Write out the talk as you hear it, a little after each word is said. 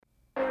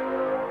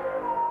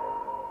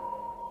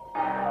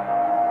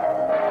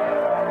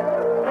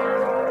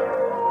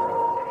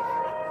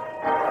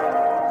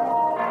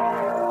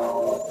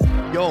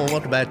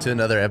back to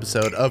another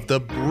episode of the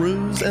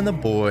Brews and the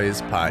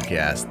Boys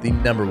podcast, the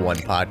number one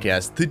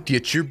podcast to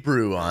get your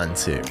brew on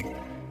to.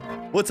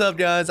 What's up,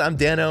 guys? I'm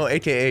Dano,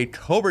 aka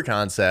Cobra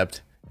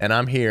Concept, and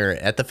I'm here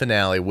at the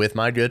finale with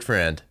my good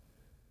friend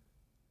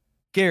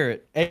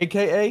Garrett,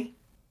 aka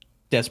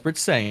Desperate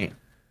Saint.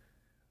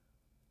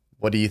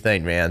 What do you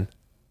think, man?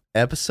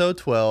 Episode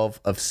 12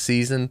 of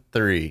season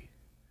 3.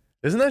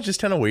 Isn't that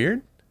just kind of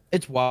weird?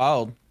 It's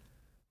wild.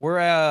 We're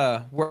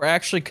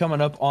actually coming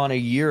up on a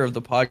year of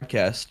the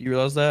podcast. You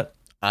realize that?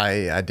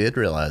 I did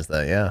realize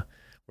that, yeah.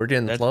 We're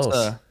getting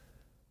close.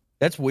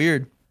 That's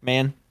weird,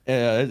 man.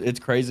 It's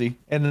crazy.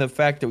 And the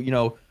fact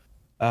that,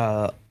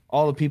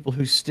 all the people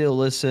who still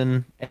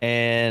listen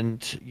and,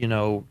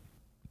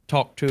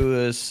 talk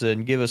to us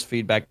and give us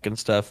feedback and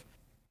stuff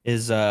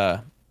is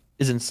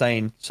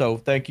insane. So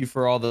thank you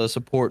for all the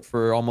support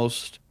for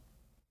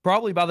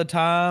probably by the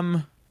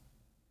time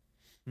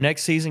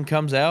next season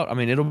comes out. I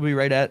mean, it'll be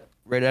right at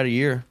a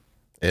year.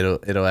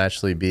 It'll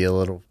actually be a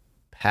little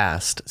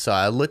past. So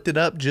I looked it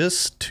up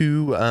just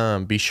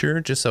to be sure,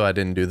 just so I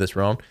didn't do this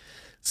wrong.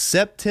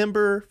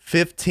 September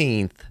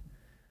 15th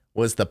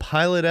was the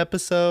pilot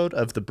episode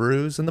of the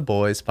Brews and the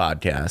Boys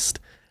podcast.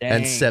 Dang.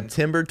 And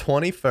September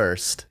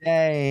 21st.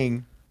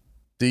 Dang.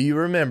 Do you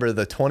remember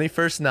the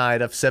 21st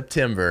night of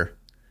September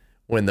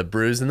when the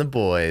Brews and the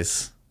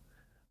Boys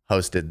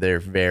hosted their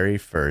very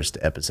first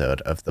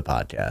episode of the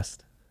podcast?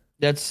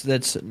 That's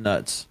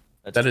nuts.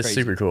 That's That is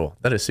crazy. super cool.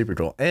 That is super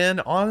cool.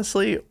 And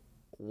honestly,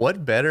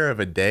 what better of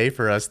a day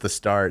for us to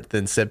start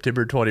than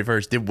September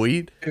 21st? Did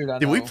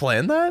we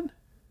plan that?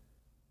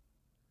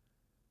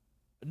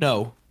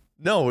 No.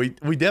 No, we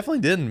definitely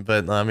didn't.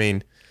 But I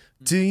mean,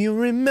 do you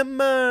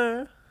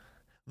remember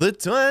the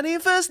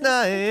 21st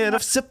night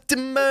of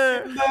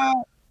September? I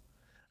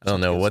don't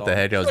know what the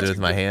heck I was doing with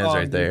my hands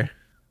right there.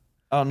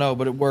 I don't know,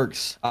 but it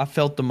works. I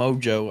felt the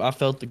mojo. I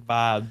felt the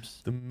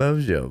vibes. The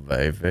mojo,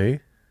 baby.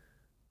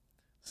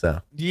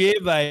 So. Yeah,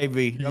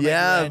 baby.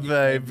 Yeah,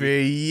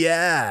 baby.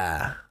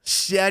 Yeah.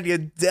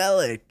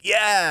 Shagadelic.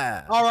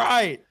 Yeah. All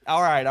right.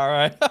 All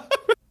right.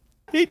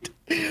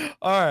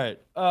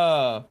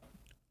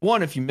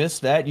 One, if you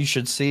missed that, you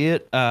should see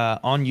it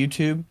on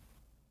YouTube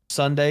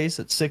Sundays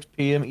at 6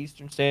 p.m.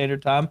 Eastern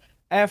Standard Time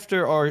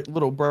after our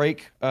little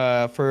break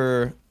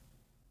for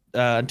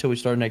until we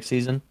start next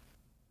season.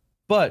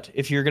 But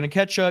if you're going to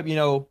catch up,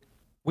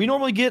 we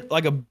normally get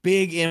like a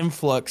big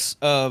influx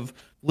of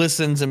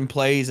listens and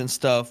plays and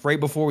stuff right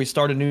before we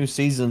start a new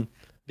season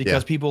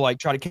because people like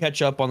try to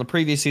catch up on the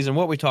previous season,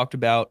 what we talked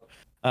about.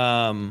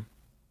 I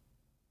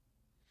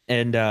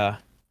don't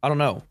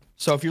know.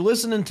 So if you're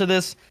listening to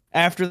this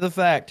after the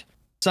fact,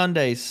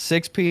 Sundays,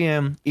 6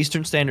 p.m.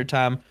 Eastern Standard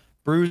Time,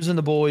 Brews and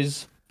the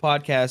Boys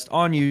podcast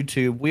on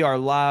YouTube. We are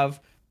live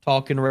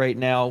talking right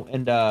now.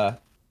 And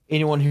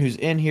anyone who's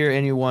in here,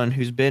 anyone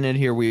who's been in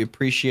here, we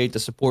appreciate the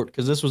support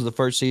because this was the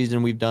first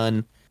season we've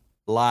done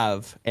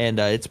live, and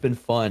it's been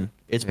fun.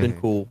 It's been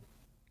cool.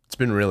 It's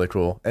been really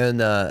cool.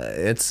 And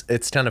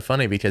it's kind of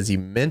funny because you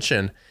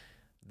mentioned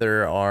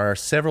there are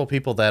several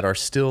people that are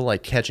still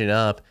like catching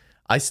up.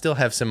 I still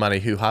have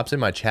somebody who hops in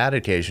my chat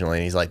occasionally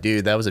and he's like,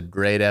 dude, that was a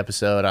great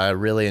episode. I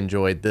really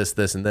enjoyed this,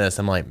 and this.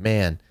 I'm like,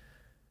 man,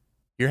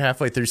 you're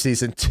halfway through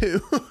season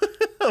 2.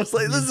 I was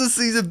like, this is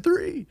season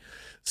 3.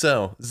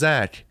 So,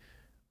 Zach,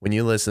 when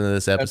you listen to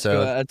this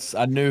episode.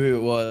 I knew who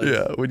it was.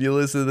 Yeah, when you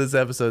listen to this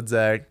episode,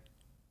 Zach,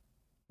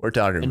 we're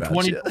talking about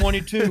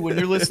 2022, when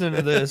you're listening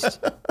to this,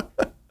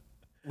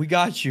 we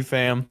got you,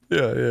 fam.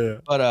 Yeah.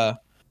 But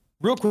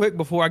real quick,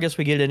 before I guess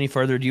we get any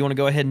further, do you want to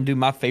go ahead and do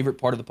my favorite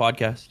part of the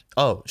podcast?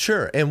 Oh,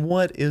 sure. And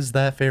what is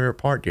that favorite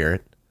part,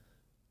 Garrett?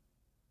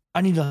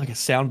 I need like a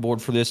soundboard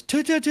for this.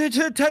 Taste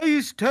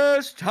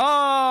test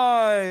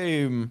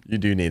time. You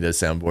do need a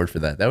soundboard for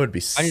that. That would be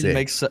sick.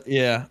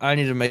 I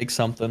need to make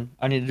something.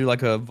 I need to do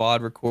like a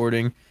VOD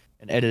recording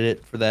and edit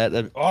it for that.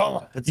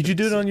 Did you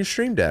do it on your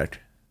Stream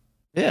Deck?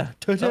 Yeah.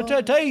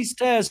 Taste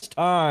test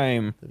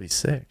time. That'd be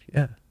sick.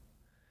 Yeah.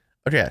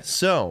 Okay,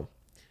 so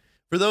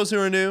for those who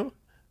are new,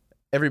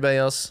 everybody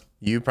else,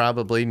 you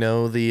probably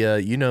know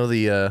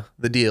the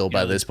deal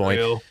by this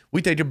point.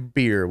 We take a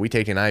beer, we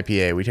take an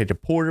IPA, we take a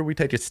porter, we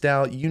take a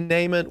stout, you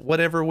name it,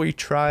 whatever we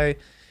try,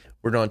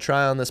 we're going to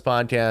try on this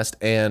podcast,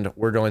 and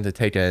we're going to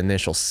take an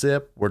initial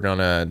sip. We're going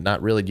to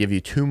not really give you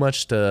too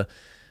much to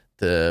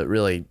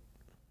really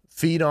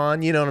feed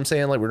on, you know what I'm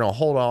saying? Like, we're going to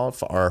hold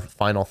off our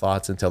final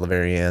thoughts until the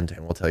very end,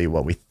 and we'll tell you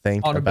what we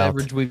think on a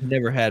beverage we've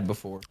never had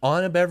before.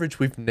 On a beverage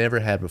we've never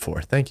had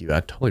before. Thank you.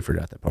 I totally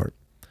forgot that part.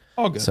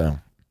 All good. So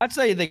I'd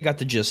say they got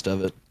the gist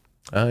of it.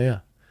 Oh, yeah.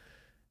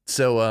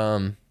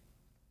 So,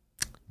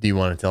 do you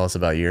want to tell us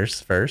about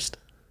yours first?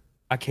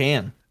 I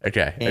can.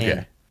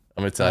 Okay.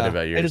 I'm excited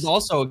about yours. It is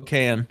also a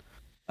can.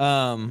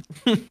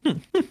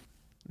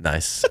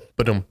 Nice.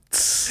 But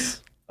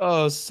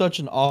oh, such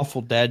an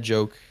awful dad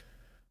joke.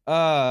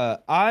 I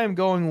am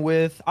going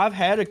with, I've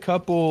had a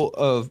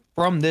couple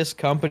from this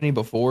company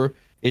before.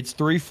 It's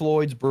Three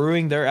Floyds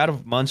Brewing. They're out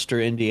of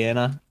Munster,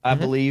 Indiana, I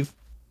believe.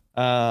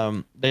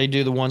 They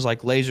do the ones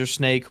like Laser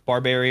Snake,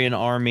 Barbarian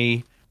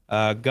Army,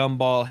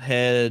 Gumball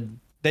Head,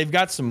 they've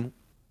got some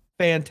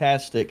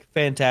fantastic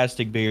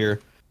beer.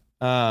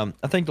 I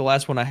think the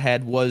last one I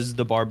had was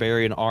the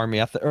Barbarian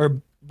Army,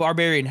 or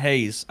Barbarian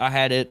Haze. I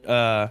had it,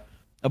 I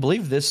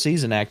believe this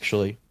season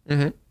actually.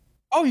 Mm-hmm.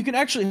 Oh, you can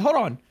actually hold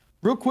on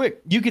real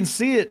quick. You can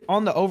see it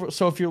on the over.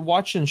 So if you're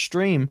watching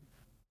stream,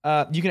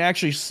 you can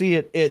actually see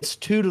it. It's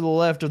 2 to the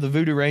left of the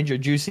Voodoo Ranger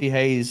Juicy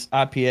Haze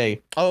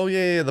IPA. Oh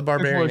yeah, the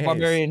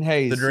Barbarian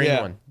Haze, the green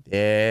one.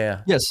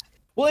 Yeah. Yes.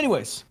 Well,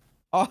 anyways,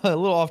 a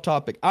little off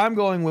topic. I'm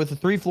going with the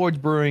Three Floyds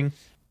Brewing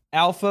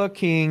Alpha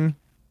King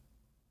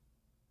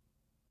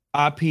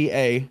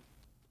IPA.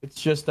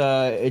 It's just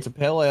it's a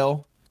pale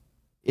ale.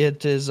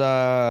 It is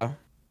let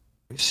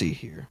me see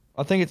here.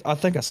 I think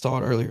I saw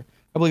it earlier.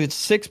 I believe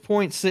it's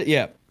 6.6.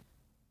 Yeah.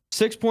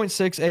 6.6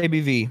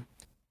 ABV.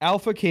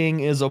 Alpha King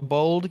is a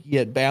bold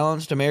yet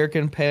balanced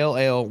American pale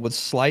ale with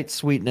slight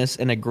sweetness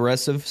and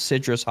aggressive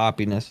citrus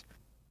hoppiness.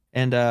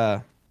 And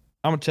I'm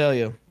gonna tell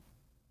you,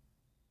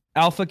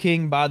 Alpha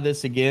King, buy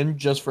this again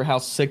just for how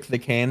sick the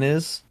can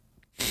is.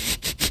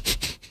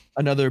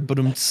 Another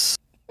boom.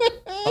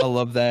 I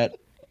love that.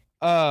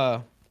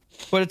 But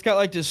it's got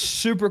like this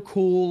super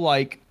cool,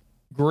 like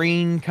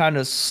green kind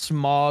of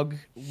smog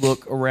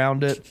look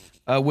around it,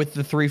 with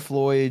the Three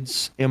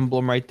Floyds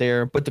emblem right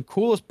there. But the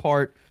coolest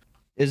part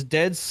is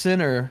dead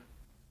center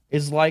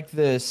is like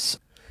this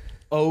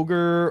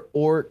ogre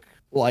orc,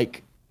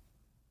 like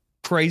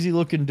crazy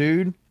looking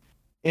dude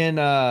in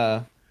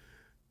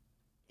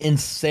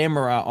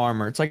samurai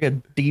armor. It's like a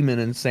demon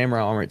in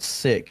samurai armor. It's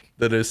sick.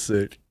 That is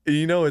sick.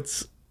 You know,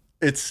 it's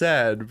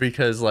sad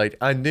because like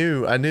I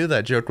knew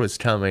that joke was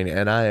coming,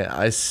 and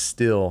I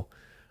still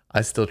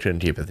couldn't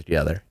keep it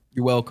together.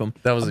 You're welcome.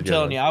 That was I'm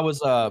telling you, I was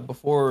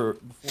before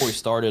we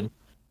started,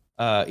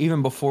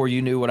 even before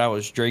you knew what I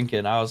was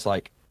drinking, I was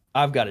like,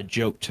 I've got a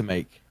joke to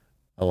make.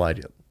 I like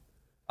it.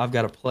 I've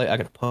got to play. I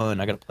got to pun.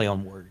 I got to play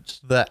on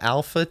words. The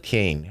Alpha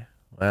King.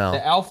 Wow.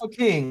 The Alpha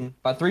King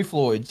by Three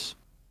Floyds.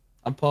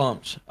 I'm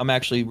pumped. I'm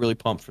actually really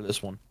pumped for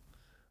this one.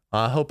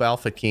 I hope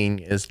Alpha King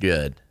is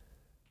good.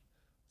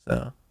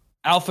 So.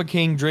 Alpha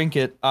King, drink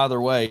it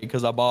either way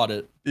because I bought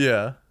it.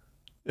 Yeah.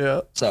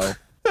 Yeah. So.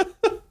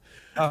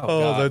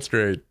 Oh, that's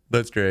great.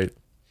 That's great.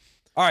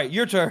 All right,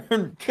 your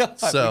turn. God,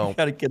 so we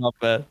gotta get off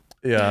that.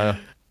 Yeah.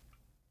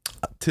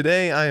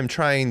 Today I am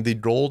trying the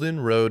Golden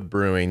Road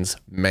Brewing's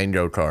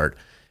Mango Cart.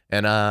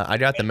 And I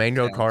got the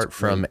Mango Cart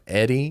from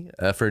Eddie,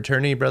 a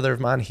fraternity brother of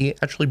mine. He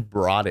actually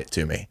brought it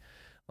to me.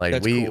 Like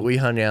That's we cool. we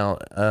hung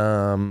out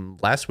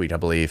last week, I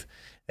believe.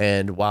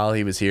 And while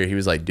he was here, he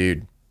was like,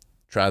 dude,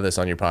 try this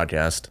on your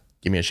podcast.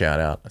 Give me a shout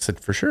out. I said,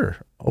 for sure.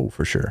 Oh,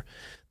 for sure.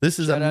 This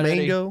is Shout a out,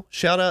 mango. Eddie.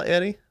 Shout out,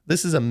 Eddie.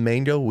 This is a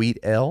mango wheat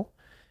ale.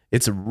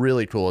 It's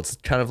really cool. It's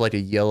kind of like a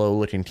yellow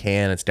looking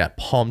can. It's got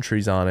palm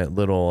trees on it,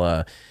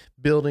 little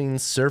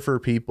buildings, surfer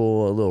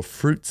people, a little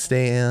fruit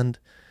stand,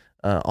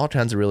 all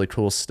kinds of really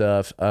cool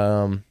stuff.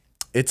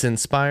 It's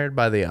inspired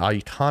by the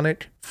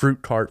iconic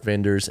fruit cart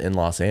vendors in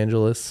Los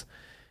Angeles.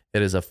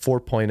 It is a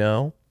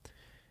 4.0.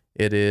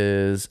 It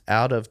is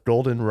out of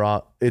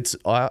It's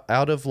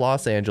out of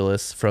Los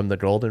Angeles from the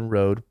Golden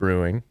Road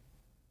Brewing.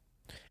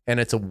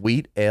 And it's a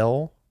wheat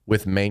ale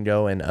with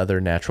mango and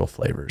other natural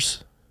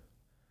flavors.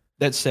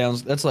 That's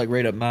like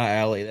right up my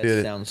alley.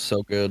 That sounds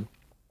so good.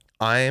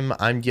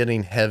 I'm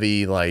getting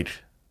heavy, like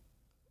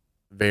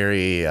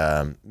very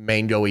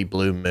mango-y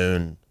Blue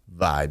Moon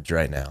vibes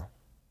right now.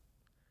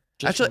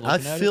 Actually, I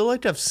feel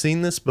like I've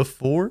seen this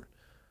before.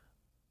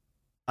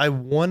 I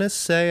want to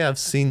say I've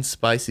seen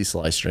Spicy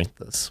Slice drink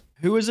this.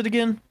 Who is it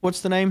again?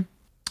 What's the name?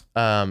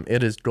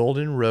 It is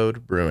Golden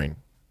Road Brewing.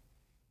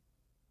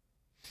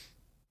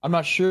 I'm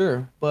not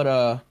sure, but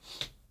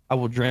I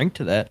will drink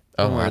to that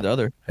one way or the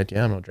other. Heck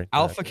yeah, I'm gonna drink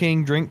Alpha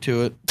King, drink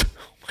to it. Oh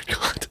my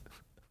god.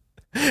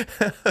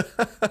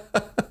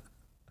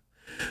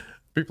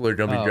 People are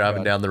gonna be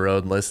driving down the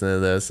road and listening to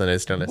this, and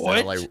it's gonna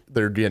sound like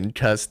they're getting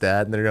cussed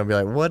at, and they're gonna be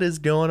like, "What is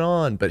going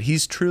on?" But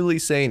he's truly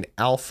saying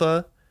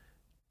Alpha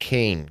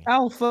King.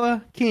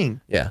 Alpha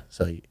King. Yeah.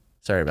 So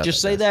sorry about that.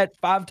 Just say that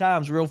 5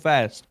 times real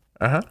fast.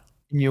 And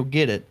you'll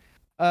get it.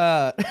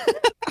 But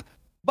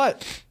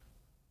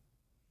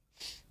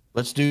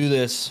let's do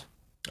this.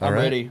 I'm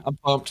ready. I'm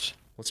pumped.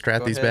 Let's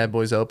crack these bad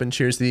boys open.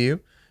 Cheers to you.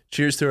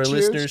 Cheers to our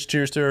listeners.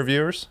 Cheers to our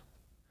viewers.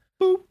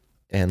 Boop.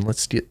 And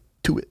let's get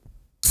to it.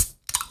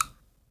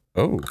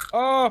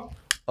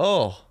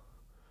 Oh.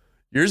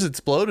 Yours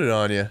exploded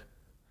on you.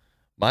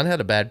 Mine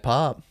had a bad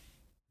pop.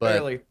 But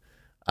Barely.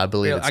 I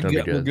believe it's going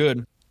to be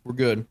good. We're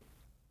good.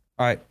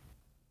 All right.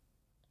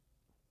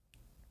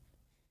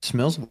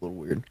 Smells a little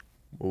weird.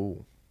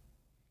 Ooh.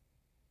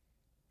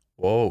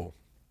 Whoa.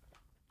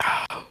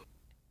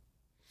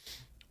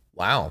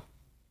 Wow.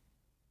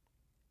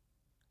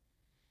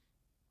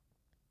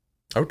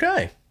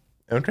 Okay.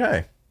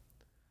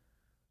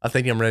 I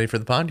think I'm ready for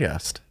the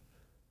podcast.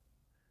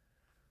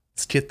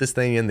 Let's get this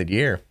thing in the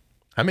gear.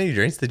 How many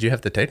drinks did you have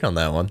to take on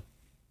that one?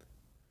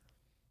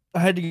 I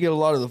had to get a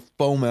lot of the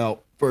foam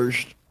out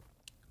first.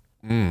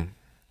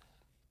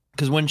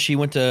 Because when she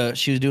was doing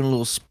a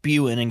little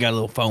spewing and got a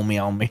little foamy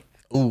on me.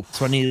 Ooh.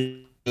 So I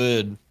needed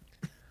good.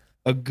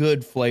 a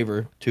good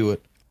flavor to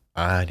it.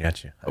 I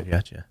got you.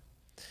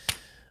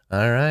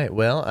 All right.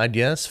 Well, I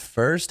guess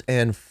first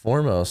and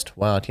foremost,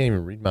 wow, I can't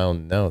even read my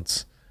own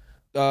notes.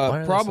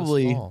 Why are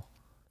Probably they so small?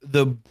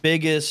 the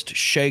biggest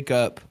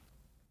shakeup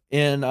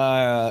in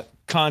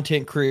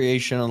content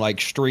creation and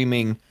like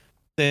streaming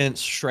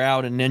since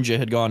Shroud and Ninja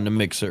had gone to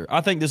Mixer.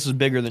 I think this is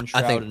bigger than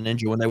Shroud and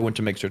Ninja when they went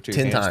to Mixer too.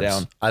 10 hands times.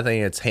 Down. I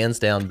think it's hands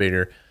down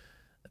bigger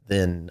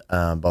than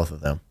both of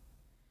them.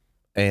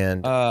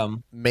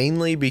 And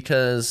mainly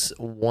because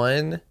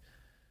one,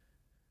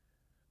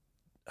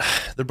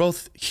 they're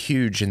both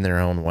huge in their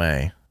own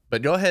way.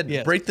 But go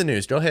ahead, break the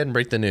news. Go ahead and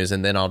break the news,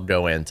 and then I'll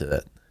go into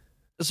it.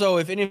 So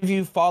if any of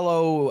you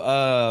follow,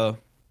 a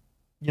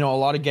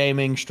lot of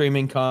gaming,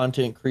 streaming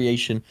content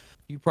creation,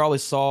 you probably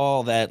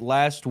saw that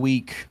last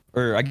week,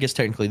 or I guess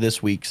technically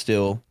this week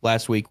still,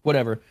 last week,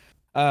 whatever,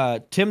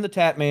 Tim the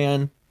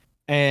Tatman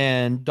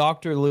and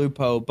Dr.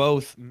 Lupo,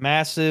 both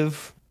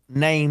massive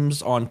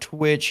names on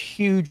Twitch,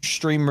 huge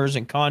streamers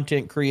and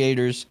content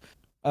creators,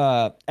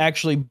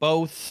 actually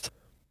both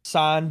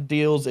signed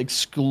deals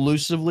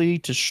exclusively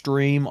to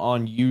stream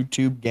on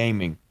YouTube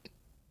Gaming.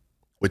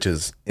 Which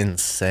is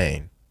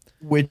insane.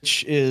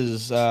 Which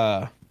is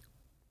a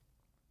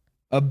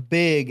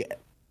big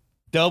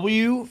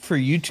W for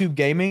YouTube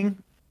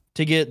Gaming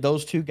to get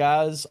those two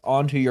guys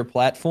onto your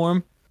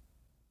platform.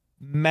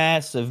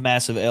 Massive,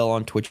 massive L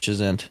on Twitch's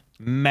end.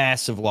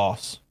 Massive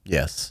loss.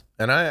 Yes.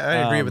 And I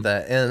agree with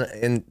that.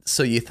 And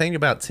so you think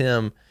about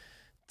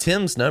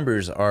Tim's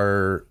numbers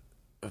are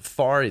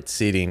far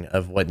exceeding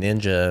of what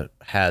Ninja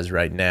has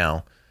right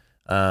now.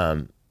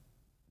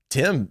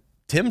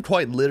 Tim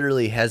quite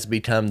literally has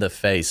become the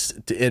face,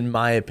 in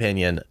my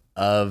opinion,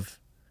 of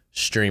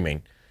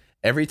streaming.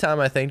 Every time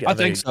I think of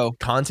a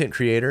content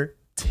creator,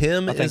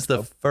 Tim is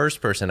the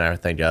first person I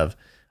think of.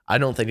 I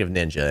don't think of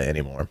Ninja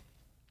anymore.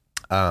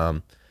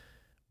 But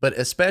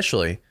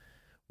especially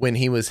when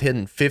he was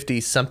hitting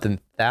 50-something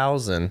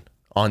thousand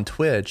on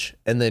Twitch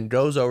and then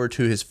goes over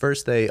to his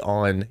first day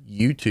on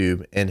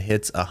YouTube and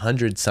hits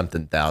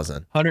 100-something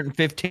thousand.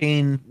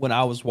 115 when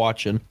I was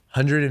watching.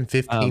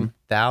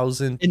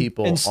 115,000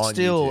 people and on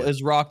still YouTube.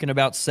 Is rocking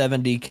about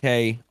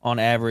 70K on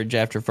average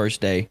after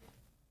first day.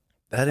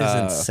 That is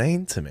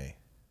insane to me.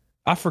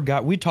 I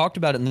forgot. We talked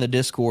about it in the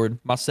Discord,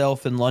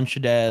 myself and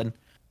Lunch Dad.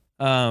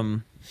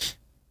 In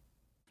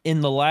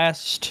the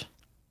last,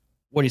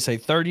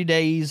 30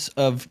 days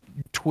of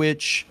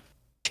Twitch,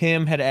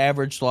 Tim had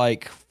averaged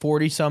like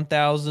 40-some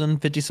thousand,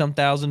 50-some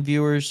thousand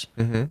viewers.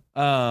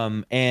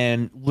 Mm-hmm.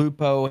 And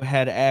Lupo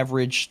had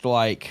averaged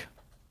like,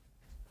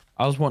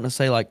 I was wanting to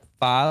say like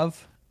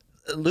 5.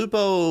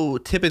 Lupo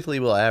typically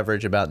will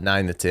average about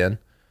 9 to 10.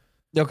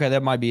 Okay,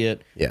 that might be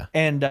it. Yeah.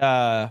 And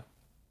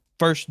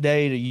first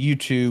day to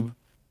YouTube,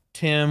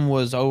 Tim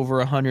was over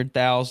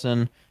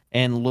 100,000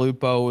 and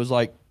Lupo was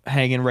like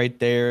hanging right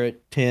there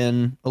at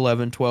 10,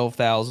 11,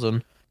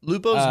 12,000.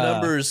 Lupo's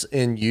numbers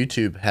in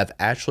YouTube have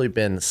actually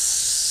been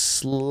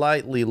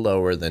slightly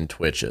lower than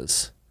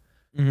Twitch's.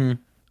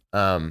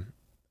 Mm-hmm.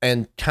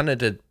 And kind of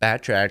to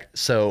backtrack,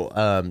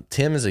 so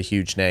Tim is a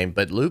huge name,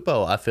 but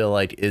Lupo, I feel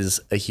like,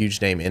 is a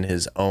huge name in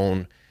his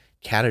own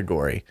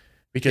category.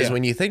 Because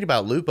when you think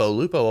about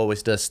Lupo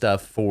always does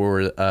stuff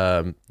for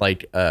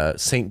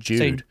St. Jude.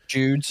 St.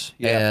 Jude's.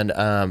 Yeah.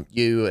 And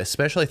you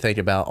especially think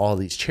about all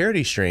these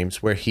charity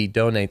streams where he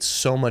donates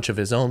so much of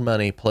his own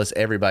money plus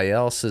everybody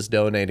else is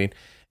donating.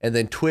 And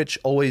then Twitch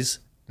always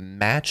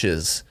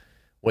matches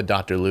what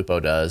Dr. Lupo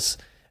does.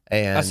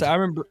 And I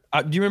remember.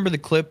 Do you remember the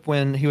clip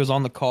when he was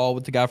on the call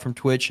with the guy from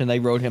Twitch and they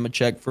wrote him a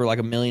check for like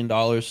 $1 million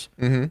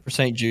for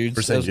St. Jude's?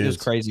 For St. Jude's. It was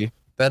crazy.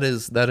 That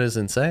is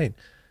insane.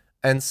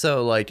 And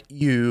so like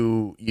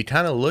you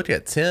kind of look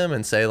at Tim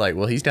and say like,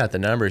 well, he's got the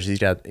numbers.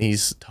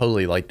 He's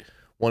totally like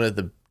one of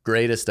the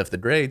greatest of the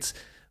greats.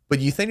 But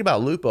you think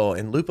about Lupo,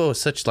 and Lupo is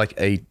such like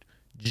a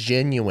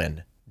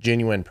genuine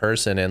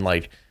person, and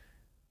like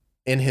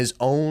in his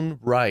own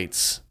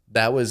rights,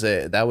 that was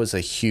a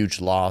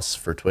huge loss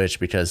for Twitch,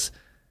 because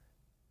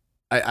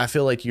I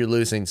feel like you're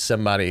losing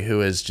somebody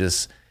who is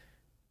just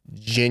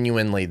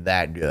genuinely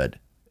that good.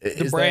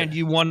 The brand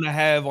you want to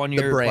have on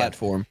your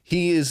platform.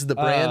 He is the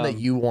brand that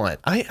you want.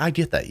 I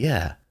get that,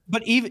 yeah.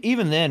 But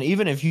even then,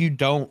 even if you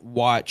don't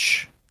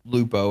watch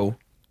Lupo,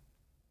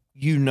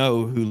 you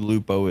know who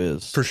Lupo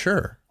is. For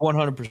sure.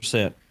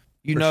 100%.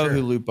 You know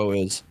who Lupo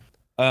is.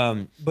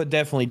 But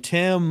definitely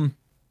Tim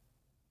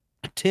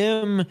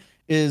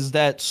is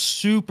that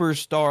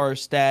superstar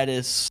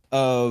status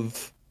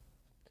of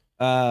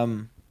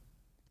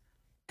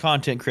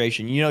content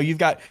creation. You know, you've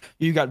got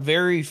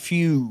very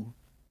few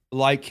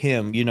like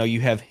him. You know,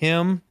 you have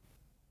him,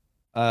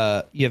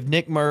 you have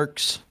Nick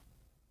Merckx,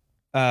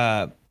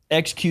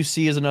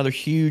 XQC is another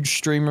huge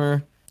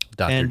streamer.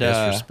 Dr.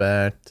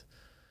 Disrespect.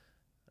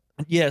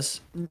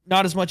 Yes,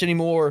 not as much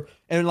anymore.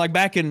 And like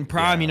back in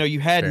Prime, you know, you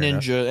had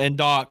Ninja and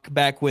Doc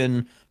back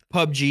when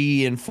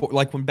PUBG and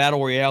like when Battle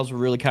Royales were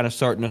really kind of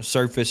starting to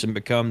surface and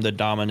become the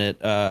dominant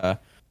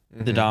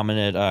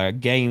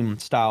game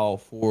style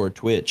for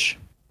Twitch.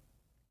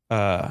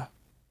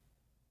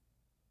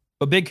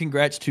 But big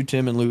congrats to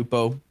Tim and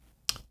Lupo.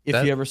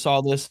 If you ever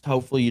saw this,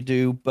 hopefully you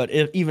do. But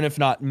even if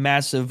not,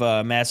 massive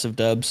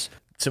dubs.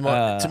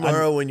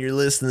 Tomorrow when you're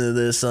listening to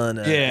this on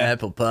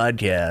Apple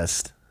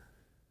Podcast.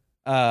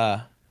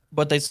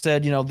 But they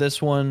said,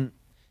 this one,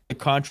 the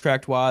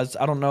contract wise,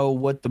 I don't know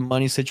what the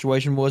money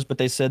situation was, but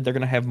they said they're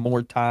going to have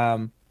more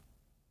time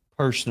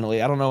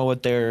personally. I don't know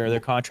what their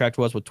contract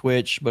was with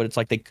Twitch, but it's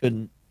like they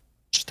couldn't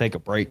just take a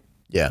break.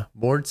 Yeah,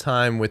 more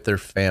time with their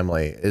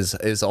family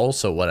is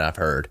also what I've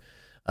heard.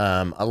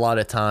 A lot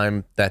of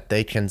time that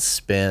they can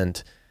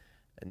spend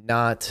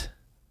not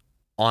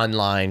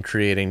online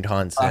creating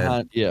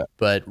content,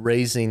 but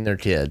raising their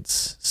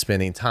kids,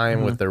 spending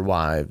time with their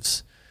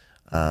wives,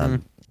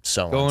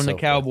 so going to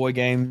Cowboy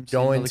games,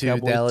 going to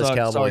Dallas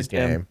Cowboys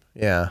game.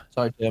 Yeah,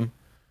 sorry, Tim.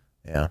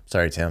 Yeah,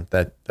 sorry, Tim.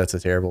 That's a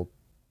terrible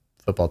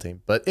football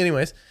team. But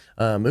anyways,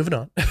 moving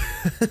on.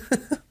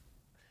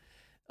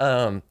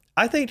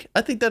 I think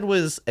that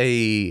was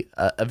a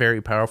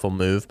very powerful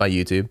move by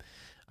YouTube.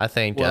 I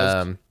think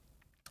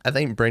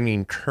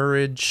bringing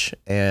Courage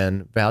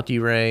and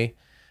Valkyrae,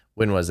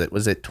 when was it?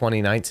 Was it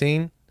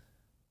 2019?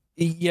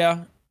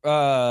 Yeah,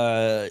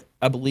 I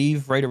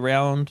believe right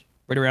around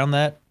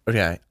that.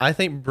 Okay, I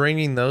think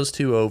bringing those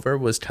two over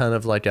was kind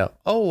of like wow,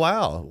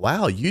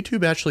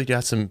 YouTube actually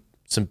got some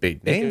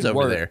big names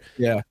over there.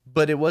 Yeah,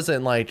 but it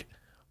wasn't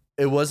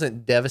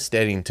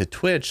devastating to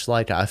Twitch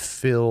like I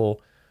feel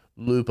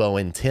Lupo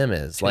and Tim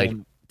is. Like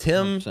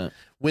Tim, 100%.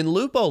 When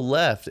Lupo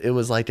left, it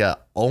was like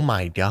oh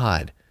my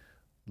God,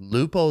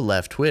 Lupo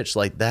left Twitch.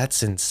 Like,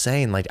 that's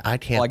insane. Like, I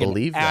can't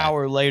believe that. An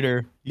hour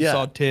later, you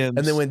saw Tim.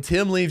 And then when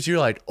Tim leaves, you're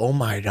like, oh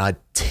my God,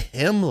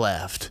 Tim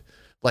left.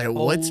 Like,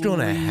 what's going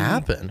to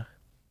happen?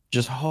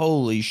 Just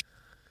holy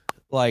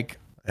like,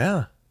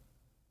 yeah.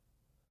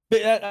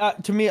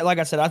 But, to me, like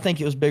I said, I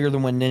think it was bigger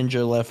than when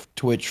Ninja left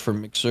Twitch for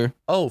Mixer.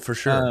 Oh, for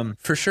sure.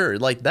 For sure.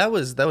 Like, that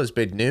was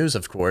big news,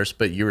 of course,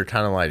 but you were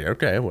kind of like,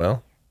 okay,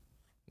 well,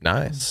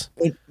 nice.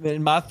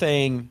 And my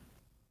thing,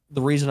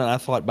 the reason I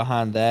thought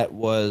behind that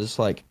was,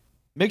 like,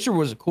 Mixer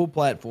was a cool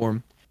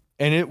platform,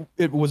 and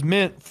it was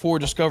meant for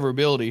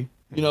discoverability,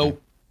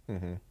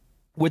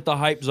 with the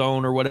hype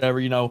zone or whatever,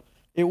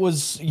 it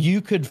was, you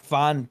could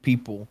find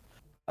people.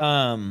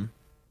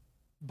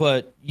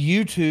 But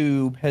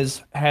YouTube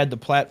has had the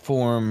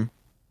platform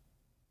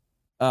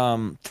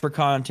for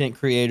content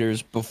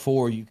creators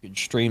before you could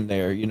stream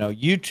there.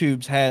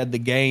 YouTube's had the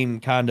game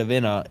kind of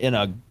in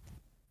a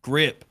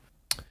grip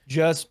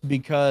just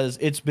because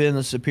it's been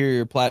the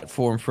superior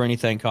platform for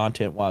anything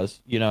content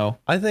wise.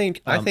 I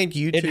think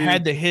YouTube it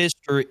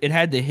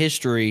had the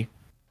history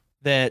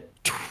that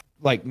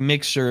like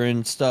Mixer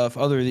and stuff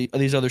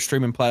these other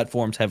streaming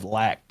platforms have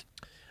lacked.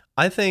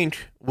 I think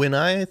when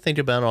I think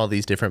about all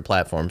these different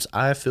platforms,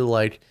 I feel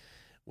like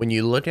when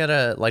you look at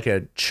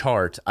a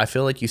chart, I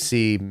feel like you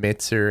see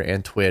Mixer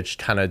and Twitch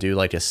kind of do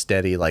like a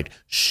steady like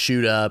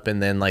shoot up,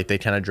 and then like they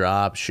kind of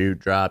drop, shoot,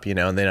 drop,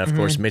 and then of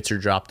course Mixer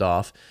dropped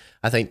off.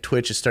 I think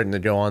Twitch is starting to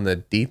go on the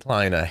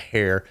decline a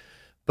hair.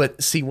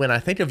 But see, when I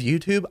think of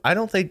YouTube, I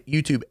don't think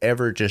YouTube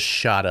ever just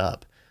shot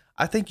up.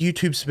 I think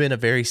YouTube's been a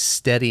very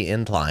steady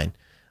incline.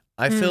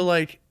 I feel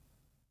like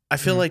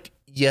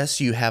yes,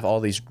 you have all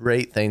these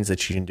great things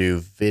that you can do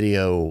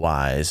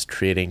video-wise,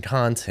 creating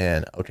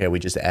content. Okay, we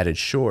just added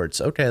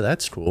shorts. Okay,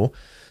 that's cool.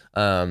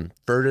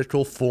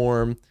 Vertical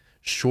form,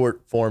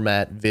 short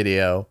format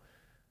video.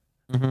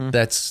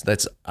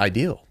 That's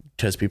ideal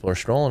because people are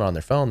scrolling on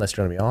their phone. That's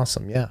going to be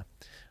awesome. Yeah.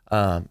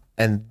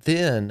 And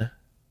then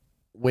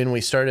when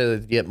we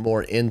started to get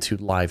more into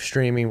live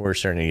streaming, we're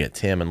starting to get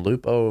Tim and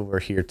Lupo over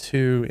here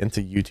too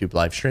into YouTube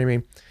live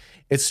streaming.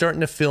 It's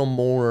starting to feel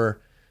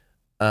more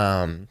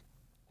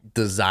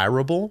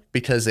desirable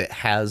because it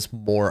has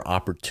more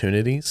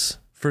opportunities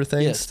for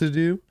things to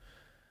do.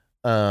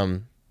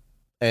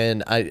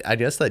 And I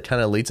guess that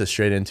kind of leads us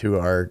straight into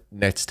our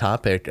next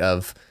topic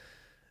of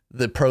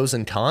the pros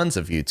and cons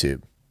of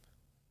YouTube.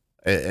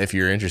 If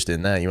you're interested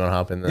in that, you want to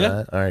hop into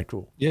that? All right,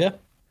 cool. Yeah.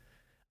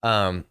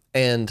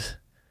 And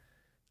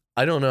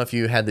I don't know if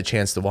you had the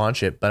chance to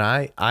watch it, but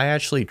I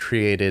actually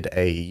created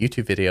a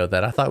YouTube video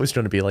that I thought was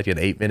going to be like an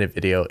 8-minute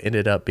video.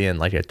 Ended up being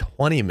like a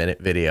 20-minute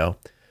video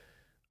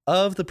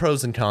of the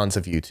pros and cons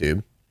of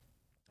YouTube,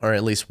 or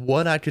at least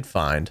what I could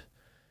find.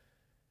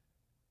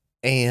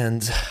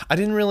 And I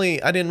didn't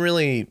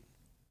really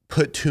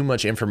put too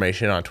much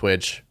information on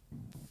Twitch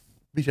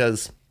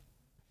because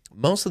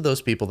most of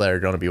those people that are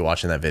going to be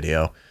watching that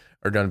video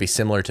are going to be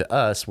similar to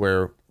us,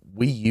 where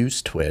we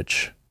use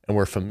Twitch and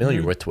we're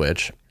familiar with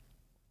Twitch.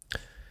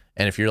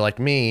 And if you're like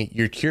me,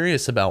 you're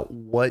curious about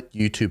what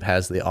YouTube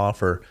has to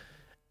offer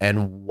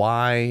and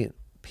why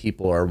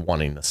people are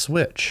wanting to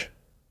switch.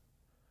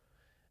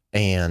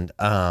 And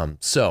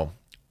so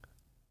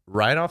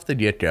right off the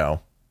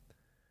get-go,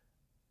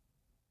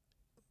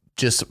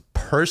 just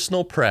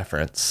personal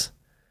preference,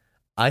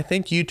 I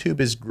think YouTube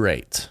is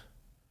great.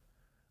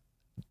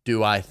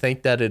 Do I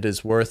think that it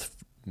is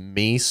worth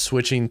me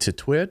switching to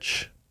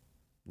Twitch?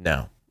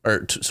 No.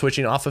 Or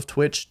switching off of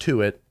Twitch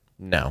to it?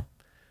 No.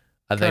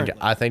 I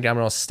think I'm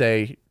going to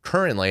stay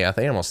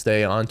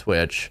on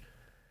Twitch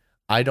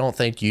I don't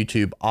think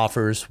YouTube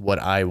offers what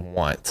I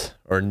want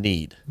or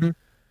need. Mm-hmm.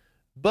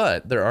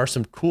 But there are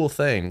some cool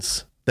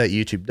things that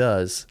YouTube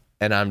does,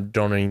 and I'm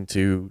going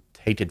to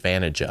take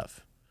advantage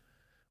of.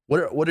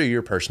 What are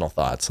your personal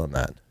thoughts on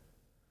that?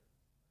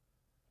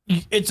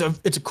 It's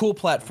a cool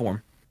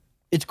platform.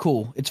 It's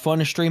cool. It's fun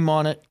to stream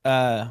on it.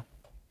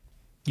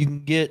 You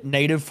can get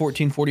native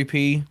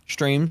 1440p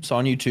streams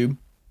on YouTube,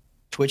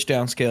 Twitch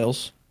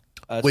downscales.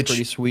 It's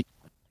pretty sweet.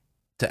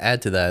 To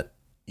add to that,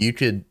 you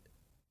could,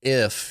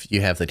 if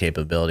you have the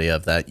capability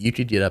of that, you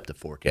could get up to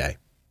 4K.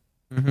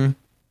 Mm-hmm.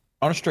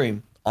 On a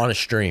stream.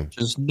 Which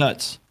is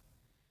nuts.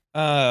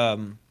 I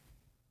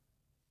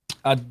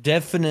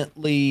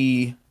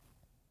definitely.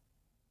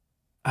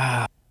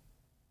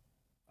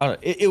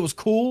 It was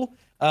cool.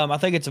 I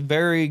think it's a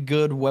very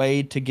good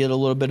way to get a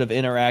little bit of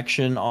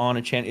interaction on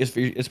a channel,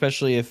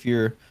 especially if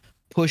you're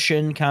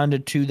pushing kind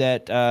of to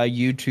that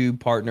YouTube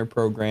partner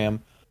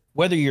program.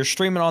 Whether you're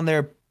streaming on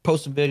there,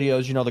 posting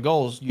videos, the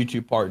goal is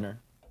YouTube partner.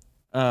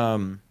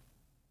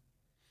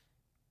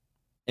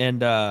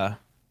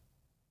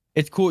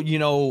 It's cool.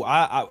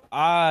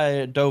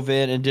 I dove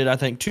in and did, I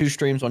think, 2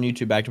 streams on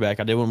YouTube back to back.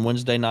 I did one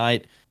Wednesday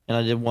night and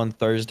I did one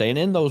Thursday. And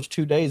in those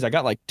 2 days, I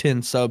got like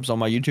 10 subs on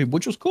my YouTube,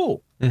 which was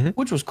cool. Mm-hmm.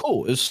 Which was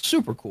cool. It was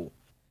super cool.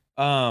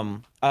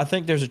 I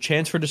think there's a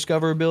chance for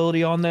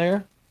discoverability on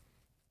there.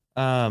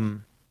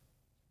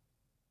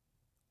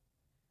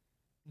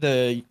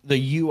 The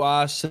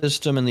UI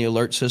system and the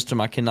alert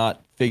system, I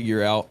cannot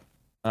figure out.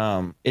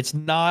 It's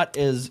not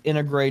as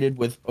integrated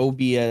with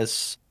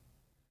OBS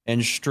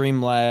and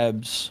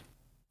Streamlabs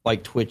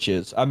like Twitch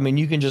is. I mean,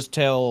 you can just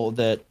tell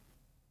that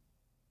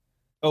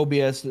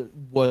OBS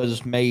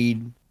was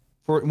made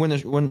for when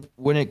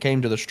it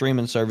came to the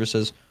streaming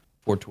services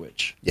for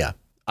Twitch. Yeah.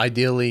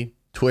 Ideally,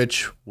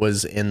 Twitch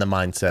was in the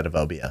mindset of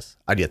OBS.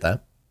 I get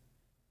that.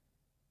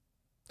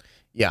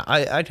 Yeah,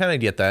 I kind of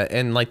get that.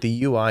 And like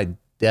the UI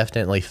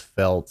definitely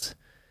felt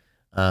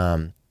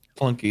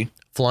wonky.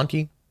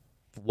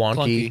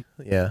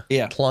 Yeah.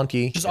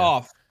 Clunky. Just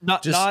off.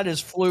 Not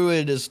as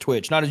fluid as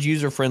Twitch, not as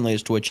user friendly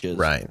as Twitch is.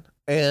 Right.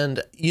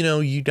 And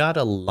you got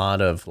a lot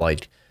of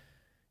like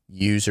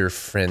user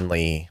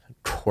friendly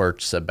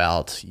quirks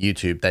about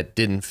YouTube that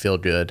didn't feel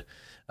good.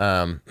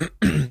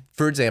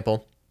 For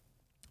example,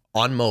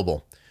 on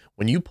mobile,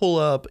 when you pull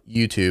up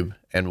YouTube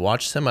and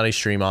watch somebody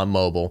stream on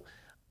mobile,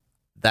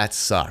 that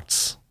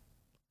sucks.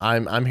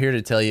 I'm here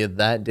to tell you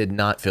that did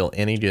not feel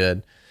any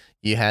good.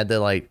 You had to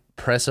like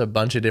press a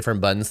bunch of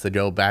different buttons to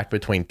go back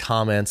between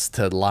comments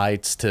to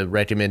lights to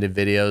recommended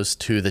videos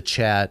to the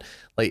chat.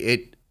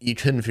 Like you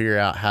couldn't figure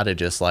out how to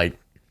just give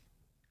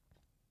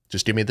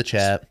me the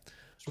chat.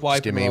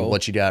 Just give me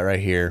what you got right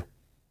here.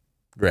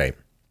 Great.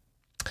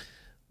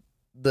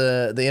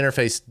 The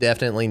interface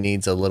definitely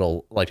needs a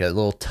little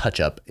touch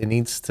up. It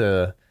needs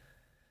to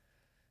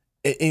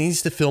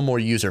feel more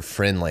user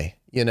friendly,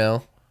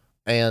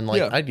 And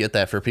I get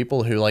that for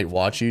people who like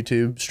watch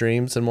YouTube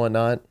streams and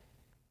whatnot.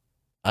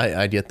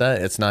 I get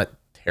that. It's not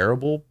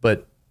terrible,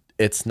 but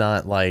it's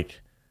not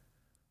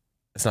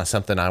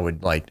something I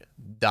would like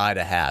die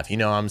to have. You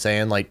know what I'm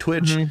saying? Like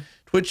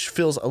Twitch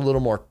feels a little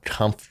more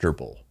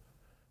comfortable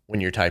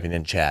when you're typing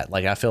in chat.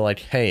 Like I feel like,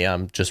 hey,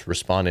 I'm just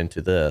responding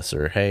to this,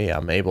 or hey,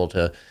 I'm able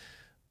to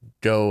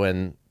go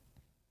and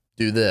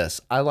do this.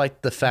 I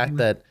like the fact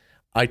that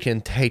I can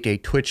take a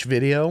Twitch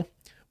video,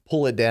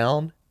 pull it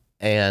down,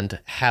 and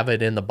have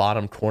it in the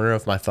bottom corner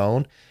of my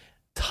phone,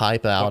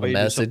 type out a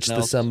message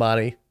to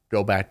somebody,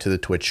 go back to the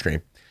Twitch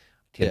stream.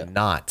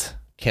 Cannot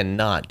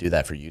do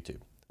that for YouTube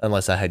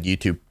unless I had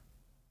YouTube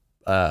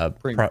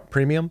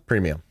Premium.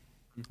 I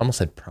almost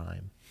said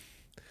Prime.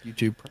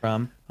 YouTube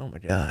Prime. Oh my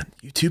God,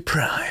 YouTube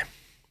Prime.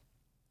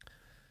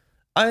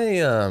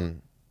 I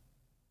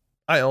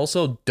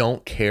also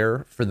don't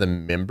care for the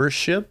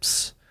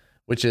memberships,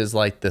 which is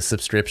like the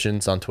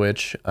subscriptions on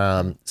Twitch.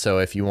 So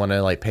if you want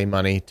to like pay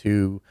money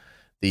to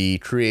the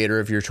creator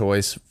of your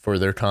choice for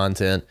their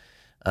content,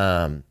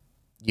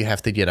 you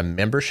have to get a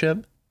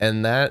membership,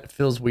 and that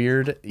feels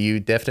weird.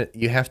 You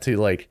have to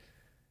like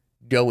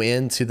go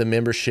into the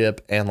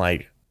membership and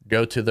like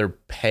go to their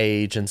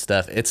page and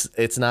stuff.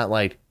 It's not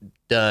like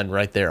done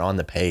right there on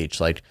the page.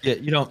 Like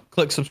you don't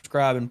click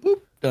subscribe and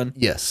boop, done.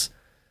 Yes.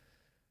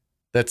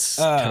 That's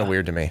kind of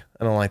weird to me.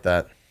 I don't like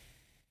that.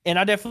 And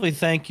I definitely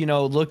think,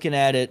 looking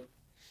at it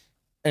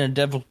in a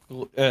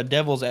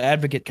devil's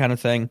advocate kind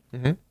of thing,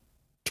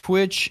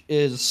 Twitch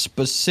is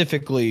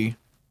specifically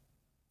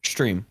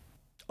stream.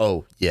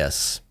 Oh,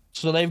 yes.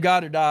 So they've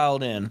got it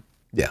dialed in.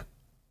 Yeah.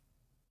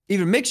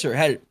 Even Mixer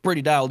had it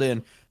pretty dialed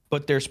in,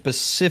 but they're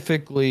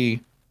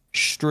specifically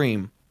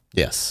stream.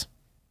 Yes.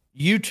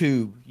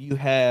 YouTube, you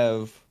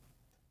have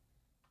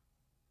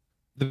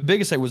the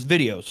biggest thing was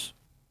videos.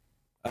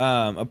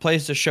 A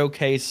place to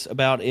showcase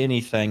about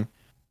anything.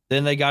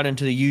 Then they got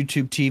into the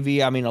YouTube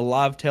TV. I mean, a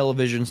live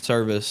television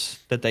service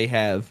that they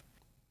have.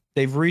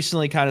 They've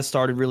recently kind of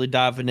started really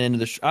diving into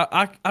the.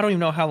 I don't even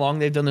know how long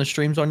they've done the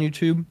streams on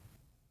YouTube.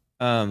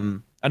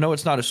 I know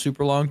it's not a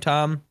super long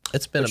time.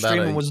 It's been about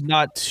streaming was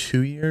not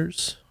 2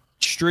 years.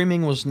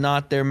 streaming was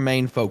not their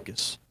main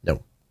focus.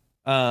 No.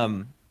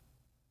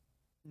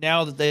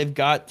 Now that they've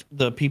got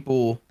the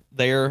people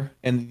there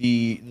and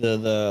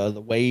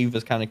the wave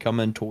is kind of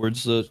coming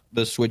towards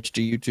the switch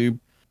to YouTube,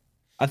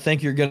 I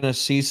think you're going to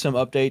see some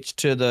updates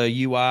to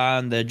the UI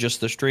and just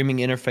the streaming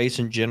interface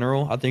in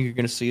general. I think you're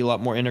going to see a lot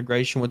more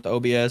integration with the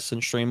OBS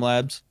and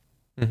Streamlabs.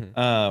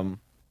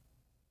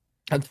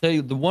 I'll tell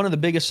you, one of the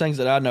biggest things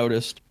that I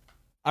noticed,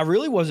 I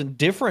really wasn't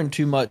differing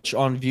too much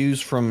on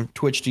views from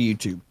Twitch to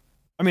YouTube.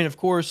 I mean, of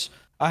course,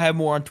 I have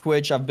more on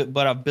Twitch,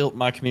 but I've built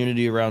my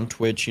community around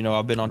Twitch. You know,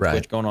 I've been on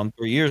Twitch going on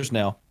 3 years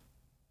now.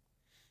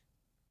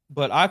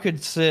 But I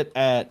could sit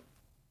at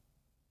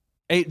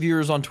 8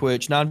 viewers on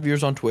Twitch, 9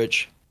 viewers on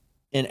Twitch,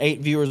 and 8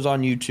 viewers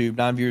on YouTube,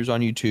 9 viewers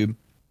on YouTube,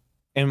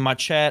 and my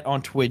chat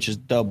on Twitch is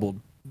doubled.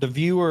 The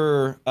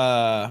viewer,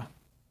 and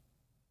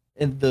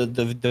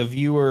the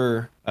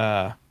viewer,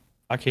 I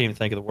can't even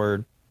think of the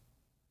word.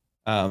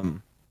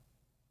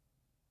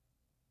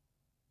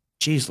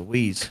 Jeez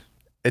Louise.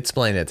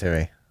 Explain it to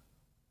me,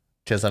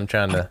 because I'm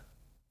trying to.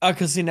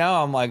 Cause see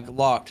now I'm like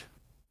locked.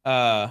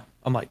 I'm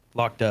like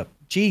locked up.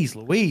 Jeez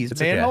Louise,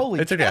 man, okay. Holy.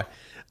 It's okay.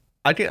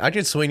 I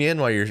can swing in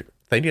while you're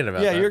thinking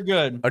about that. Yeah, you're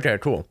good. Okay,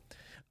 cool.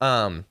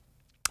 I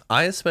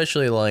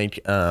especially like.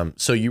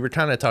 So you were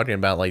kind of talking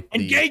about like the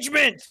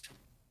engagement.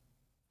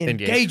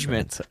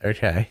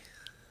 Okay.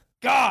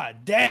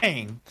 God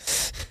dang.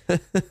 Okay.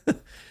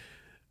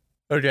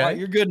 All right,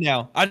 you're good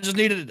now. I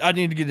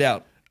need to get it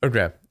out.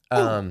 Okay.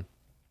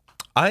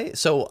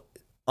 So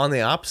on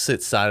the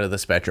opposite side of the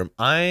spectrum,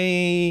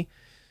 the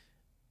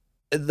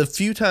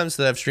few times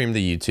that I've streamed to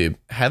YouTube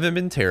haven't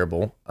been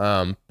terrible.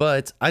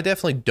 But I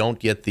definitely don't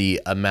get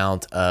the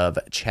amount of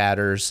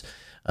chatters.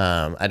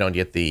 I don't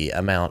get the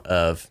amount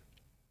of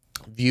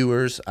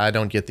viewers. I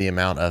don't get the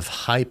amount of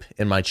hype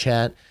in my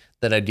chat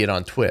that I get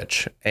on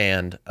Twitch.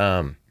 And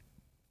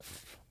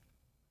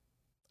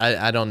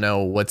I don't know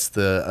what's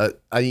the,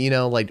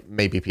 like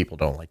maybe people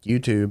don't like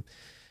YouTube.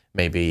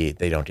 Maybe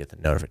they don't get the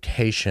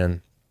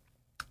notification.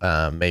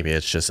 Maybe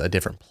it's just a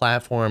different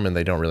platform and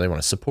they don't really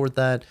want to support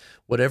that.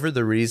 Whatever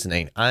the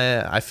reasoning,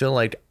 I feel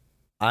like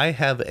I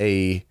have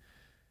a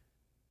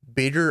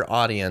bigger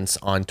audience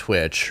on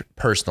Twitch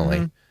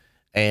personally.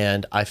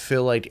 And I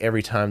feel like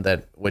every time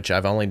which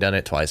I've only done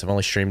it twice, I've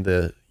only streamed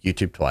the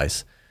YouTube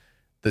twice.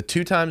 The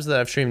 2 times that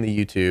I've streamed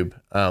the YouTube,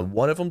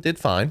 one of them did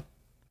fine.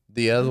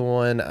 The other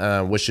one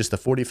was just a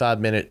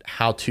 45-minute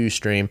how-to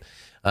stream.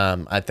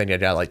 I think I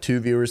got like 2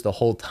 viewers the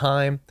whole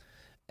time,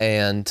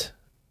 and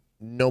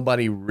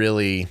nobody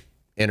really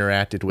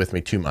interacted with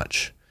me too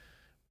much.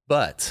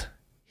 But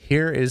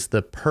here is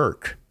the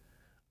perk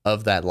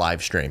of that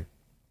live stream.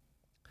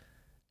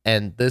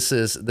 And this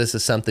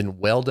is something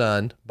well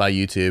done by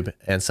YouTube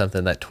and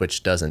something that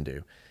Twitch doesn't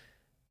do.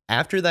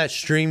 After that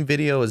stream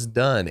video is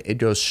done, it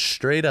goes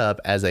straight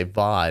up as a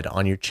VOD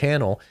on your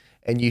channel,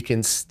 and you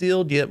can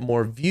still get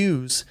more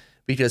views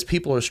because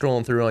people are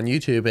scrolling through on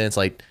YouTube and it's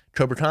like,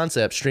 Cobra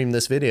Concept, stream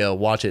this video,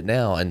 watch it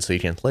now. And so you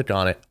can click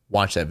on it,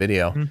 watch that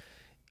video.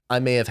 I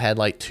may have had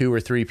like 2 or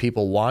 3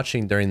 people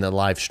watching during the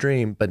live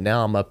stream, but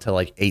now I'm up to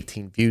like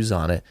 18 views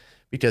on it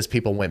because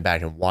people went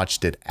back and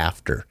watched it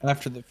after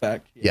the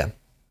fact. Yeah.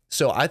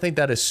 So I think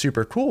that is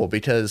super cool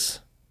because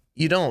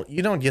you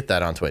don't get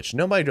that on Twitch.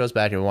 Nobody goes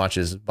back and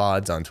watches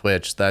VODs on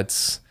Twitch.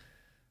 That's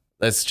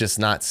just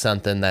not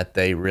something that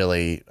they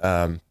really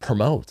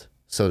promote,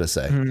 so to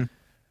say.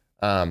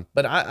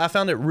 But I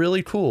found it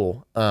really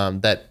cool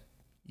that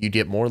you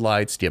get more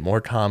likes, get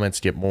more comments,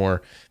 get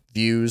more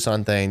views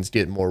on things,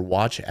 get more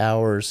watch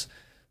hours,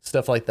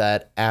 stuff like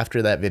that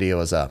after that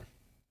video is up.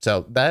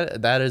 So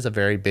that is a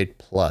very big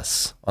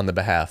plus on the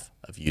behalf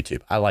of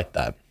YouTube. I like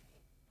that.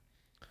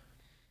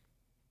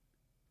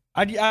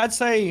 I'd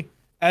say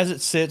as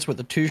it sits with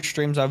the 2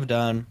 streams I've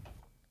done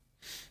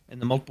and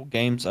the multiple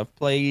games I've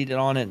played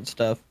on it and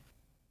stuff,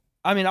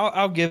 I mean,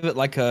 I'll give it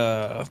like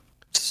a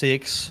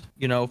 6,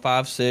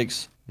 5,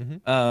 6.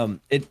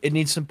 It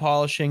needs some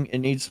polishing, it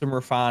needs some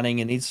refining,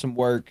 it needs some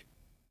work,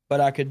 but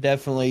I could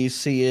definitely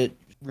see it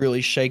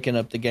really shaking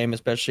up the game,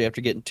 especially after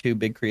getting 2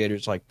 big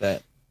creators like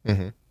that.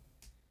 And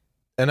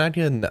I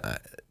can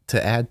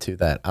to add to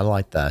that, I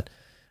like that.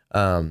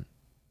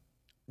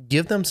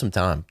 Give them some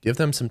time. Give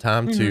them some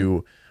time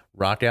to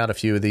rock out a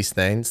few of these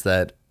things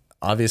that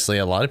obviously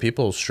a lot of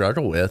people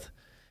struggle with.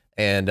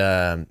 And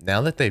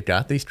now that they've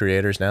got these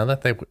creators, now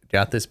that they've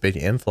got this big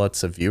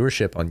influx of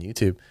viewership on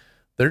YouTube,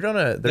 they're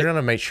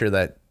gonna make sure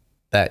that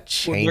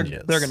changes.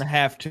 Well, they're gonna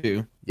have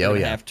to.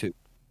 Have to.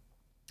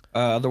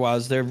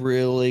 Otherwise, they're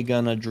really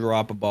gonna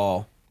drop a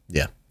ball.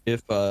 Yeah.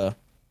 If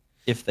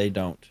they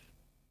don't.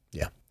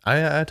 Yeah,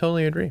 I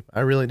totally agree.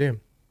 I really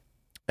do.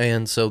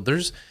 And so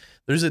there's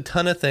a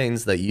ton of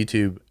things that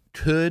YouTube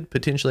could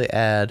potentially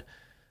add,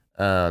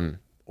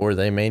 or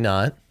they may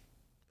not.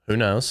 Who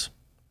knows?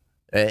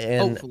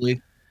 And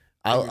hopefully,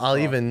 I'll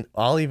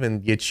even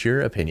get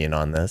your opinion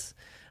on this,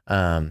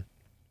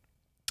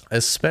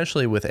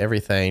 especially with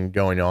everything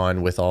going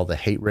on with all the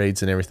hate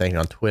raids and everything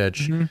on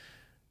Twitch.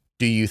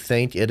 Do you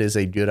think it is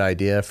a good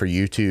idea for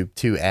YouTube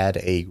to add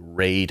a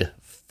raid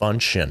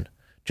function?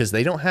 because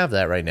they don't have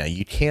that right now.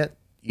 You can't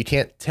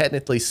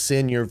technically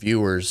send your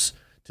viewers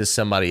to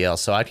somebody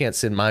else. So I can't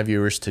send my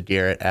viewers to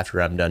Garrett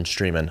after I'm done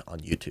streaming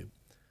on YouTube.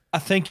 I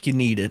think you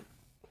need it.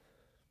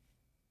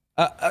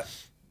 I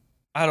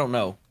don't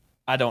know.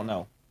 I don't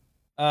know.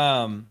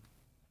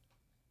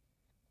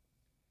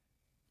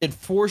 It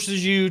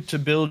forces you to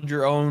build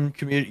your own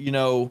community, you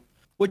know,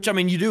 which, I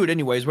mean, you do it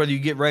anyways, whether you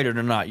get rated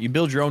or not. You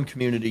build your own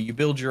community. You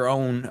build your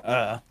own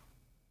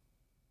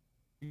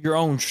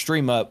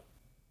stream up.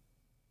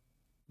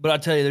 But I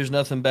tell you, there's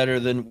nothing better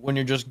than when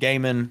you're just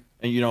gaming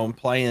and, you know, and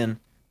playing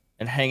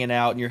and hanging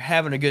out and you're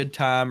having a good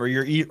time, or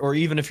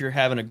even if you're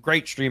having a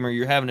great stream or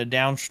you're having a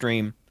down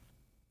stream,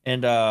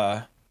 and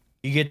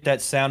you get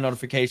that sound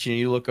notification and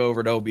you look over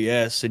at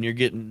OBS and you're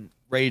getting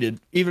rated,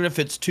 even if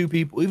it's two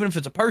people, even if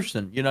it's a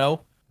person, you know.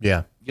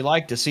 Yeah. You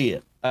like to see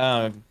it.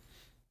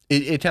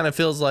 It kind of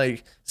feels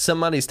like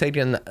somebody's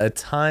taking a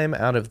time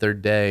out of their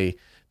day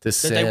to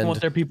send. That they want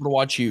their people to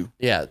watch you.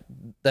 Yeah,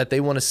 that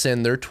they want to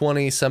send their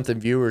 20-something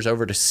viewers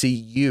over to see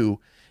you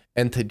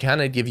and to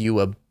kind of give you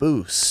a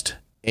boost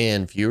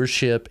in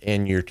viewership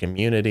in your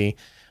community.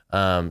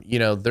 You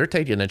know, they're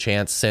taking a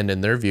chance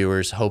sending their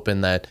viewers,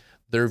 hoping that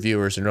their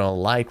viewers are going to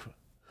like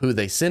who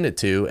they send it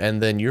to.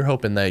 And then you're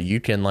hoping that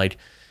you can like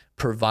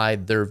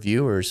provide their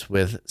viewers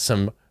with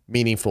some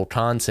meaningful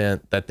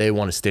content that they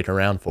want to stick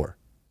around for.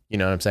 You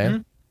know what I'm saying?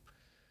 Mm-hmm.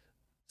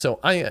 So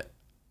I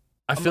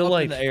feel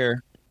like in the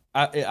air.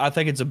 I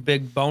think it's a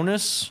big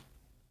bonus,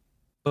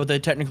 but they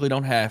technically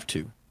don't have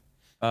to.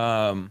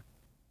 I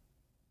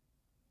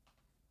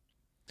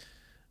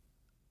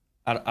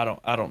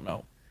don't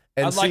know.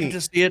 And I'd like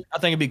to see it. I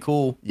think it'd be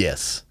cool.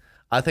 Yes,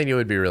 I think it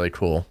would be really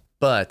cool.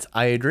 But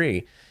I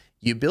agree.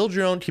 You build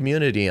your own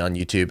community on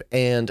YouTube,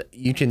 and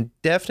you can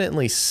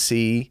definitely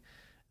see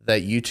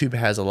that YouTube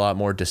has a lot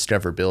more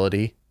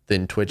discoverability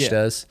than Twitch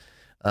does,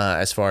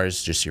 as far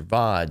as just your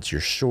VODs, your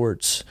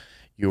shorts,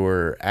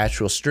 your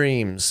actual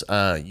streams,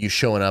 you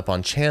showing up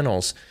on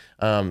channels.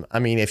 I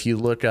mean, if you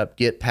look up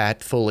Get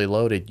Packed Fully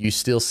Loaded, you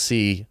still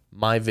see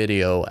my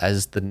video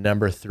as the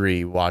number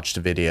 3 watched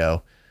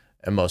video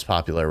and most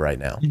popular right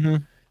now. Mm-hmm.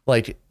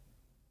 Like,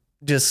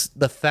 just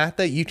the fact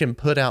that you can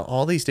put out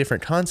all these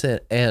different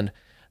content and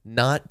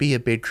not be a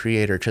big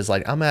creator. Because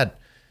like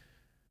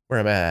where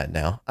am I at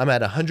now? I'm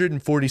at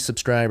 140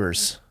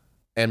 subscribers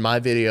and my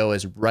video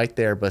is right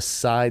there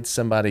beside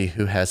somebody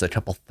who has a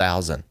couple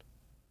thousand.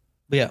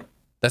 Yeah.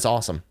 That's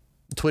awesome.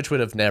 Twitch would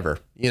have never,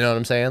 you know what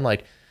I'm saying?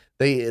 Like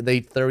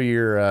they throw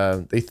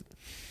your,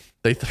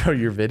 they throw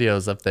your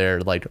videos up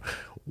there, like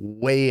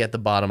way at the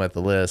bottom of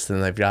the list.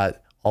 And they've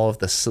got all of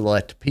the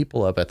select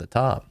people up at the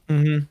top.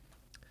 Mm-hmm.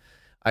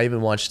 I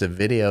even watched a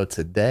video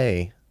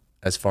today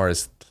as far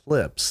as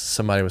clips.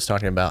 Somebody was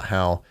talking about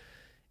how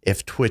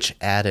if Twitch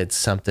added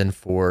something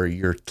for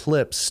your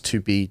clips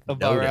to be a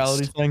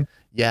virality thing.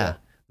 Yeah.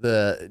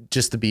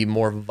 Just to be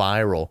more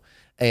viral.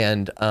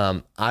 And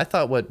I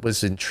thought what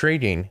was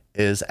intriguing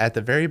is at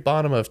the very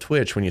bottom of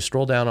Twitch, when you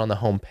scroll down on the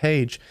home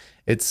page,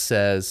 it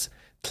says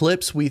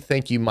clips we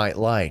think you might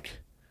like.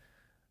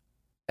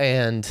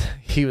 And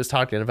he was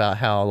talking about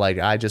how, like,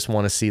 I just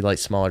want to see like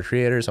smaller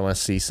creators. I want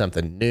to see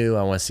something new.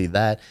 I want to see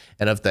that.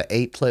 And of the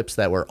 8 clips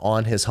that were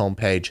on his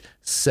homepage,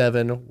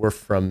 7 were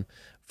from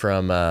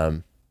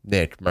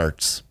Nick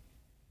Mertz.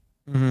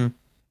 Mm-hmm.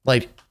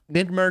 Like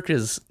Nick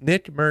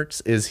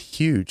Mertz is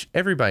huge.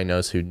 Everybody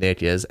knows who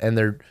Nick is,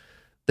 and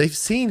they've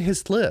seen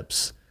his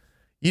clips.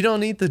 You don't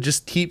need to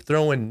just keep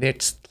throwing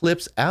Nick's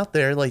clips out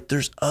there. Like,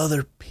 there's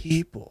other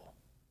people.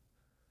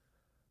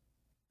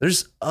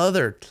 There's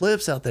other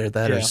clips out there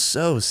that are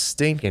so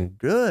stinking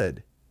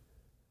good.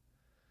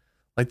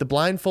 Like the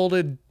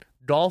blindfolded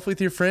golf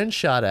with your friend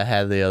shot I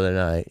had the other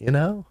night, you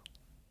know?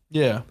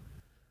 Yeah.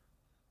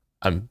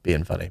 I'm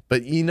being funny,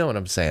 but you know what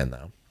I'm saying,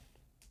 though.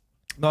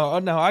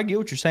 No, I get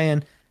what you're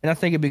saying. And I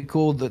think it'd be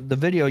cool. The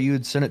video you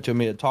had sent it to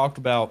me, it talked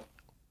about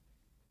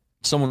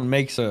someone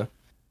makes a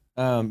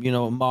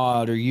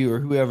mod, or you or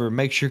whoever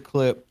makes your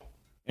clip,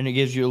 and it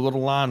gives you a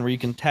little line where you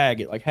can tag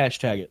it, like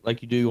hashtag it,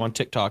 like you do on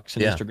TikToks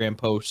and Instagram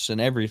posts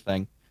and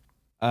everything.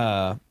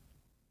 And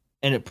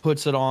it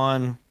puts it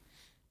on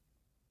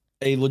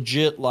a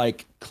legit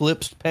like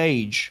clips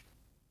page.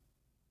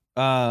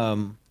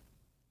 And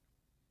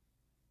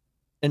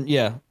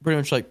yeah, pretty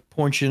much like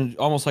points you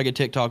almost like a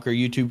TikTok or a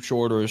YouTube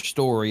short or a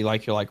story.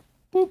 Like you're like,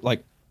 boop,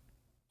 like,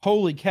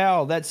 holy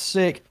cow, that's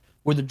sick.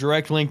 With a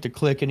direct link to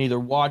click and either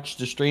watch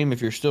the stream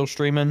if you're still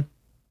streaming,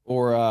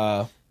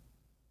 or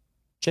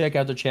check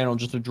out the channel.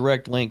 Just a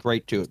direct link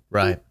right to it.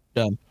 Right.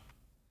 Done.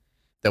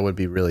 That would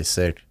be really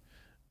sick.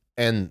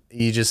 And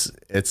you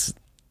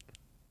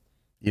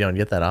don't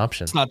get that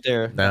option. It's not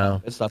there.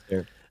 No, it's not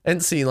there.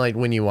 And see, like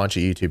when you watch a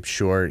YouTube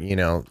short, you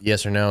know,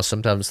 yes or no,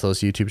 sometimes those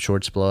YouTube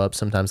shorts blow up.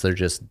 Sometimes they're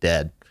just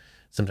dead.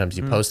 Sometimes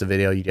you post a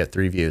video, you get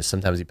 3 views.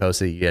 Sometimes you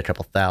post it, you get a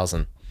couple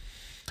thousand.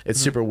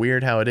 It's super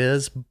weird how it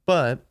is,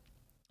 but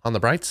on the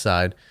bright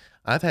side,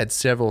 I've had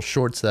several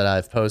shorts that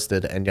I've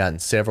posted and gotten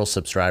several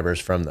subscribers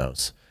from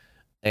those.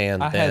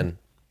 And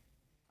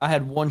I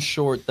had one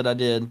short that I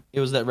did. It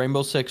was that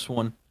Rainbow Six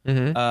one.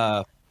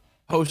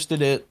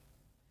 Posted it,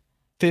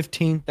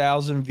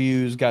 15,000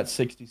 views, got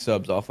 60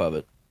 subs off of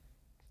it.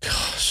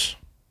 Gosh.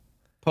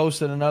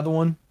 Posted another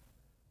one,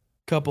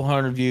 couple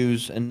hundred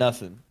views and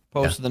nothing.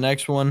 Posted the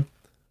next one,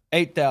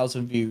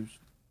 8,000 views,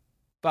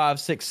 5,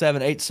 6,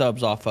 7, 8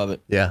 subs off of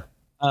it. Yeah.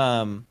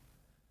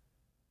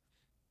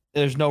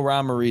 There's no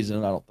rhyme or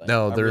reason, I don't think.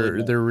 No,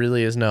 there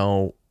really is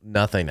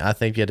nothing. I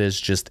think it is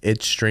just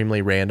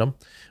extremely random,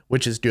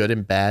 which is good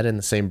and bad in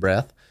the same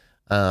breath.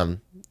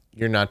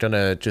 You're not going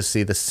to just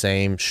see the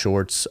same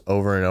shorts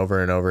over and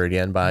over and over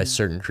again by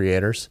certain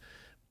creators,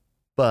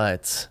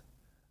 but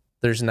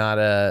there's not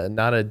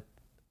a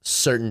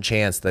certain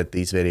chance that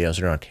these videos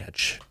are going to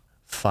catch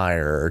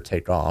fire or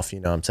take off. You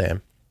know what I'm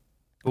saying?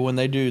 But when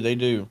they do, they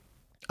do.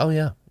 Oh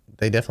yeah,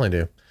 they definitely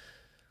do.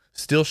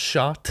 Still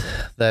shocked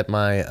that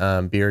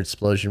my beer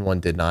explosion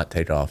one did not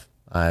take off.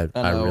 I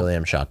really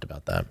am shocked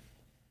about that.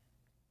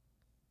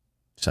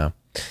 So,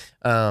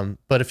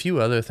 but a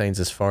few other things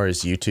as far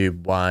as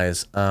YouTube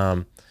wise.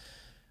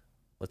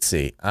 Let's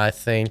see. I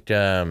think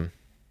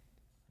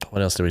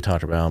what else did we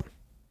talk about?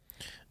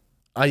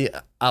 I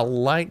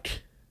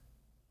like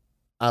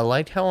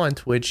how on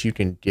Twitch you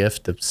can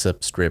gift a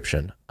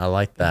subscription. I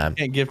like that. You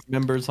can't gift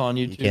members on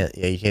YouTube.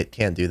 You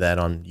can't do that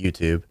on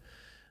YouTube.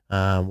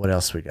 What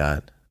else we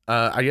got?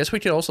 I guess we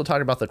could also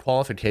talk about the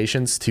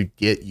qualifications to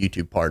get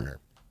YouTube Partner.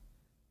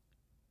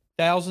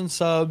 1,000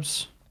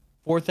 subs,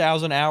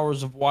 4,000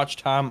 hours of watch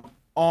time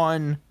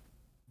on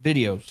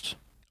videos.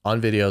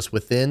 On videos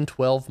within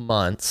 12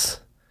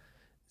 months,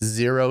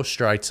 0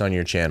 strikes on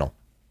your channel.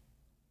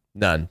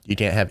 None. You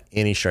can't have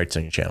any strikes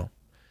on your channel.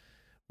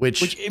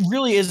 Which it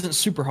really isn't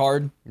super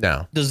hard.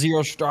 No. The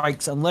 0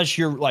 strikes, unless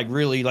you're like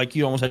really like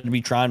you almost have to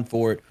be trying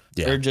for it.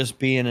 Yeah. They're just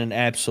being an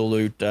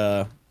absolute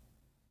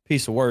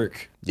piece of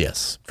work.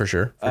 Yes, for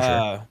sure.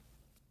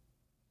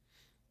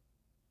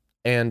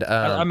 And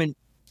I mean,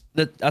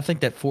 I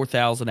think that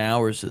 4,000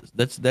 hours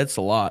that's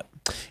a lot.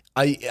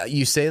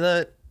 You say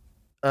that.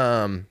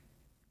 I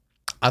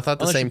thought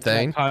the same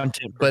thing.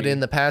 But in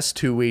the past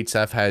 2 weeks,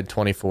 I've had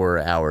 24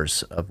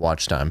 hours of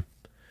watch time,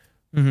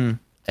 and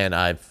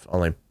I've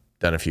only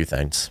done a few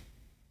things.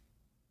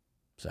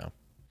 So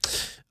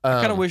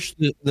I kind of wish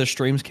the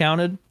streams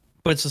counted,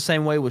 but it's the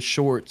same way with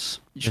shorts.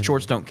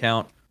 Shorts don't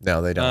count.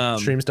 No, they don't.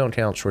 Streams don't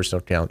count. Shorts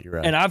don't count. You're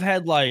right. And I've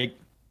had like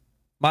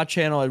my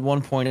channel at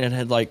one point, it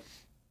had like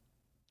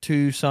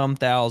 2-some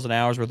thousand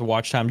hours worth of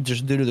watch time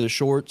just due to the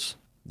shorts.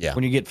 Yeah.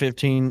 When you get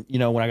 15,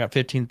 when I got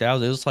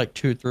 15,000, it was like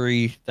 2,000 or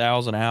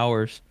 3,000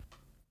 hours.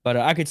 But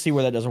I could see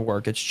where that doesn't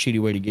work. It's a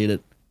cheaty way to get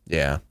it.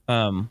 Yeah.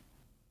 But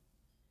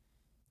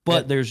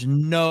there's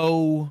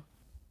no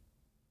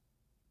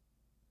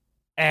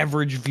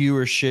average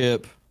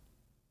viewership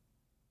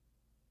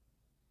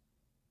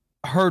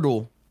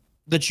hurdle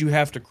that you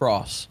have to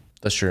cross.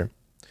 That's true.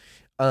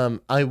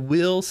 I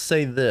will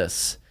say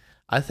this.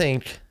 I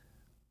think,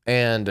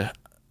 and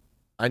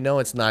I know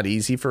it's not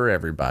easy for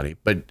everybody,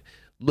 but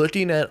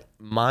looking at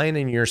mine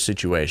and your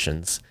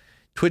situations,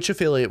 Twitch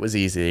affiliate was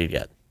easy to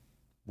get.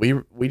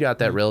 We got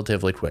that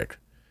relatively quick.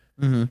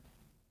 Mm-hmm.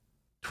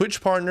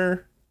 Twitch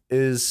Partner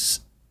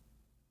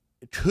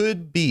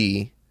could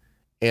be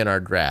in our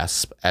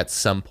grasp at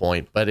some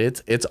point, but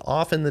it's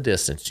off in the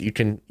distance. You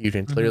can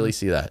clearly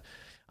see that.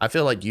 I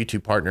feel like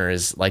YouTube Partner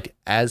is like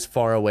as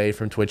far away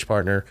from Twitch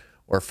Partner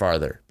or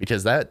farther,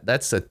 because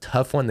that's a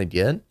tough one to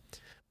get.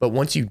 But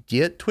once you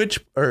get Twitch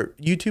or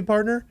YouTube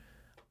Partner,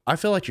 I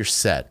feel like you're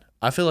set.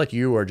 I feel like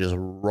you are just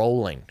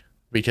rolling,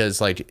 because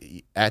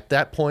like at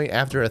that point,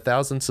 after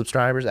 1,000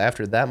 subscribers,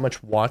 after that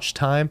much watch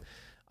time,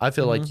 I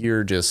feel like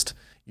you're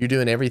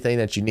doing everything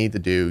that you need to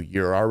do.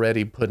 You're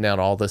already putting out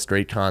all this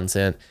great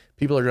content.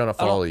 People are going to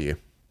follow you.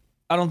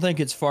 I don't think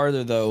it's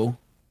farther though.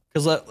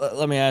 Because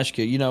let me ask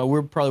you,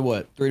 we're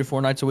probably 3 to 4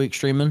 nights a week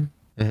streaming.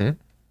 Mm-hmm.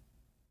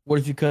 What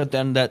if you cut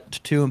down that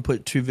to 2 and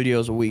put 2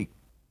 videos a week?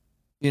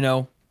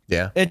 Yeah.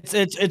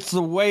 It's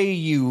the way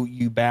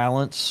you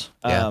balance.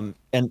 Yeah.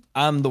 And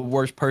I'm the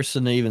worst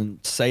person to even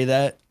say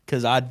that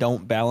because I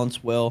don't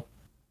balance well.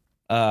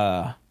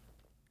 But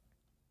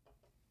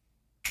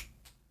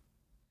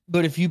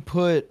if you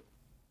put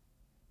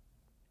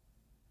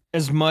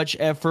as much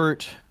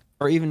effort,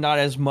 or even not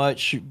as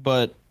much,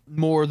 but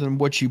more than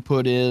what you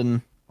put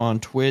in on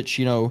Twitch,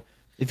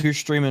 if you're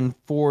streaming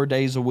 4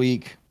 days a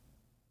week,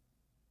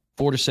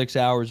 4 to 6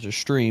 hours to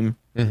stream,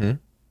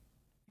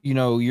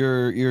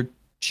 you're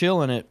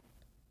chilling at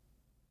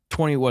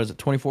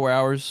 24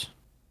 hours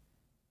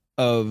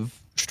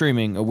of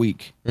streaming a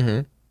week.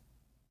 If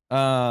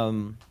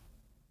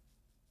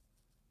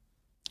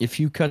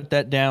you cut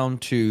that down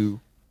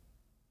to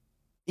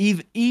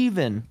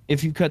even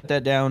if you cut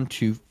that down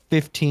to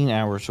 15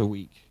 hours a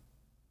week,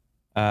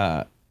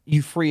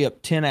 you free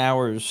up 10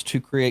 hours to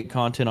create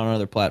content on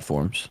other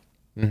platforms.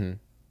 10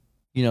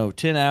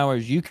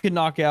 hours, you could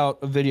knock out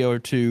a video or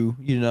two,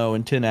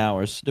 in 10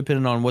 hours,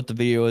 depending on what the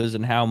video is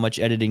and how much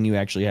editing you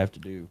actually have to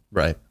do.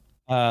 Right.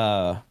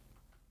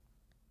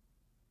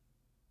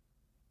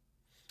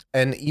 And,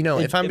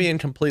 if I'm being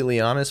completely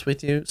honest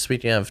with you,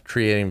 speaking of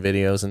creating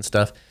videos and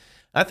stuff,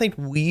 I think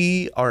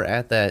we are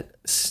at that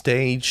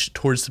stage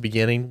towards the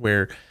beginning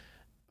where,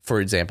 for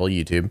example,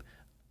 YouTube,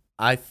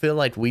 I feel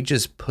like we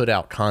just put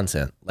out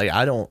content. Like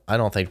I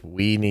don't think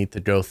we need to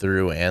go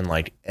through and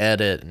like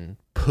edit and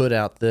put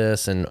out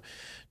this and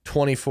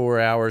 24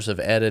 hours of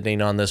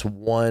editing on this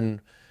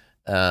one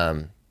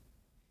thing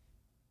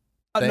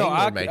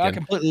I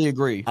completely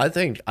agree. I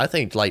think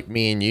like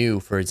me and you,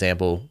 for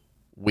example,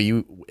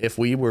 if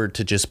we were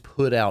to just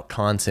put out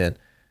content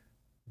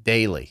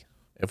daily,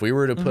 if we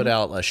were to put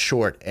out a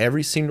short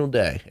every single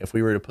day, if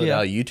we were to put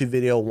out a YouTube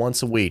video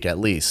once a week at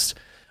least,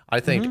 I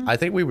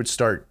think we would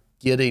start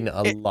getting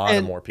a lot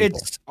of more people.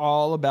 It's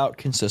all about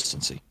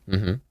consistency.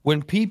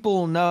 When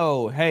people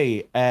know,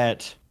 hey,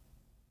 at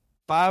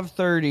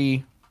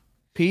 5:30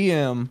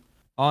 p.m.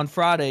 on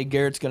Friday,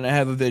 Garrett's going to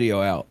have a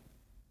video out.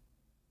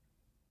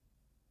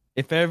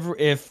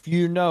 If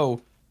you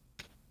know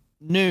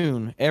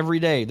noon every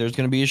day, there's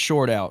going to be a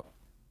short out.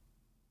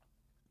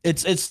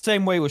 It's the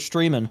same way with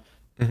streaming.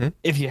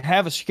 If you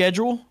have a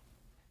schedule,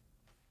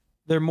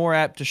 they're more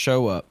apt to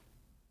show up.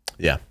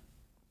 Yeah.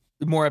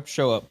 More apt to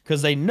show up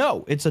because they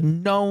know it's a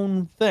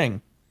known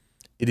thing.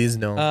 It is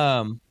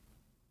known.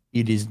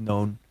 It is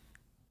known.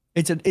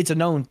 It's a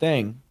known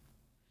thing.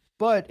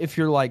 But if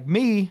you're like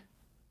me,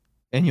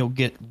 and you'll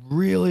get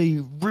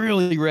really,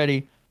 really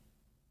ready,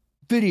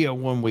 video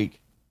one week,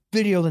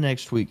 video the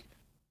next week,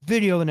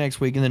 video the next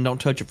week, and then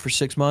don't touch it for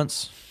 6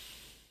 months.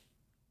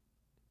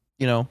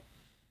 You know,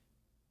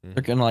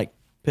 they're gonna like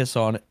piss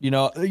on it. You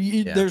know,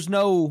 there's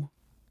no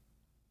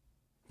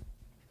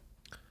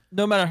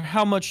matter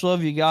how much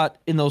love you got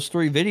in those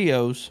 3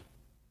 videos,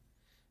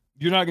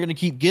 you're not gonna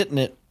keep getting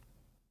it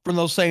from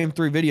those same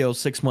 3 videos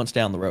 6 months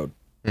down the road.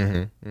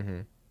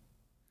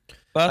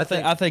 But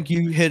I think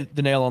you hit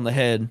the nail on the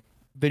head.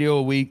 Video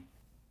a week,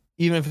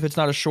 even if it's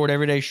not a short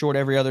every day, short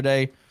every other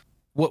day,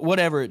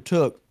 whatever it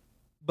took.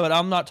 But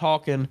I'm not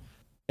talking,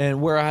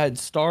 and where I had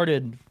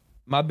started,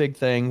 my big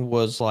thing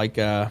was like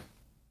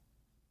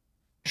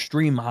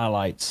stream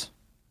highlights.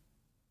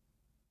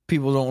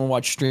 People don't want to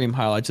watch stream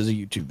highlights as a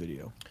YouTube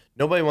video.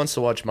 Nobody wants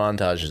to watch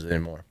montages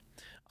anymore.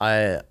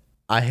 I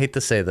hate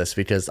to say this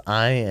because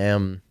I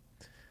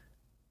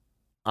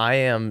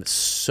am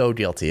so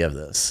guilty of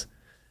this.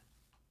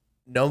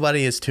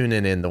 Nobody is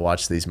tuning in to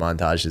watch these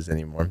montages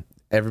anymore.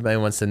 Everybody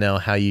wants to know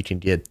how you can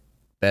get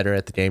better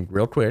at the game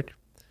real quick.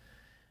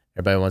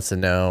 Everybody wants to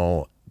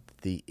know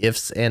the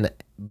ifs and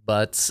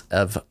buts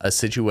of a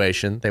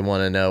situation. They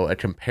want to know a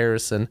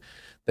comparison.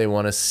 They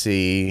want to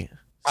see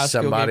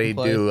somebody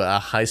do a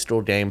high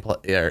skill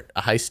gameplay.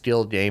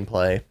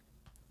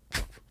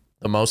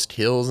 The most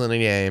kills in a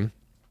game.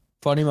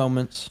 Funny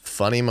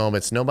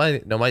moments.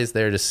 Nobody's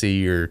there to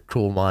see your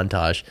cool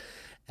montage.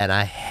 And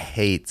I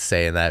hate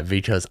saying that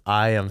because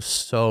I am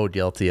so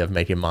guilty of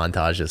making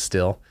montages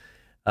still.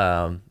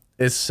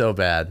 It's so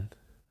bad.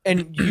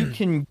 And you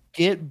can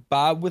get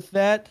by with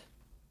that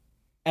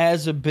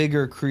as a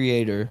bigger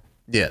creator.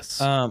 Yes.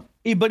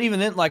 But even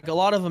then, like a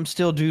lot of them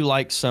still do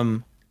like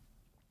some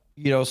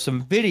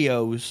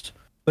videos,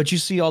 but you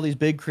see all these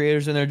big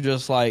creators and they're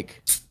just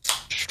like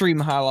stream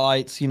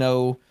highlights,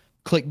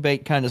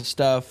 clickbait kind of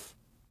stuff.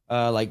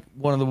 Like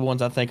one of the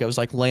ones I think of was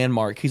like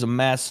Landmark. He's a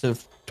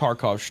massive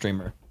Tarkov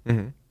streamer.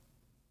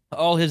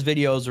 All his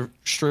videos are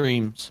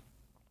streams,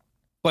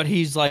 but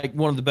he's like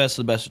one of the best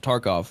of the best at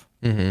Tarkov.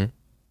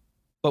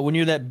 But when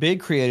you're that big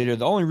creator,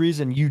 the only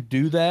reason you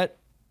do that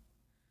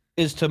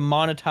is to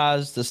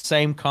monetize the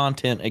same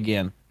content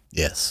again.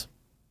 Yes.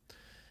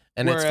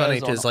 And whereas it's funny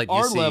because like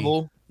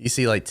you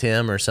see like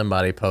Tim or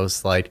somebody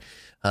posts like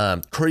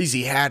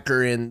crazy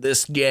hacker in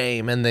this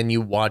game, and then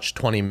you watch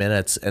 20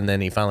 minutes and then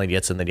he finally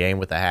gets in the game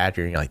with the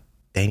hacker and you're like,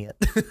 dang it.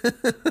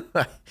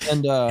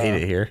 And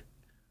hate it here.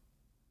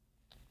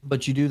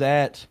 But you do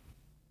that.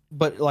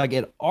 But like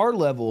at our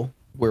level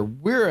where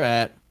we're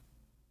at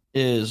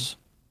is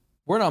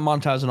we're not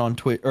monetizing on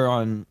Twitch or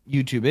on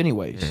YouTube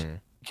anyways. You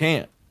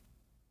can't.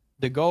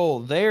 The goal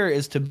there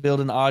is to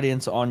build an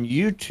audience on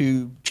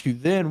YouTube to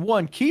then,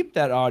 1, keep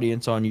that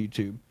audience on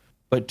YouTube,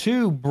 but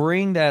 2,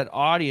 bring that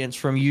audience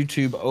from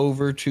YouTube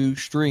over to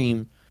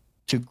stream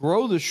to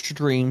grow the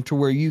stream to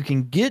where you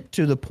can get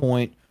to the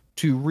point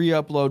to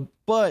re-upload.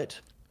 But,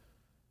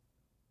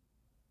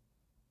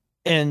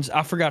 and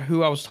I forgot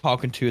who I was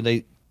talking to.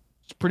 They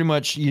pretty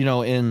much,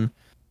 in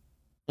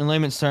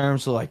layman's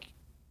terms, like,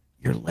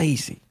 you're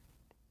lazy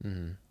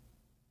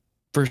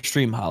for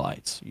stream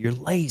highlights. You're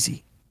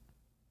lazy.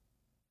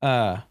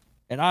 And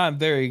I'm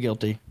very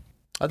guilty.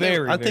 I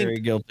think very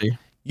guilty.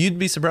 You'd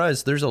be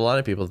surprised. There's a lot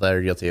of people that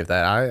are guilty of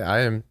that.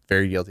 I am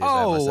very guilty of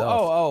that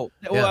myself.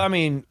 Yeah. Well, I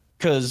mean,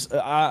 because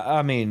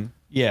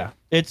yeah,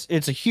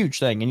 it's a huge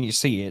thing, and you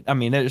see it. I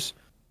mean,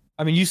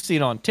 you see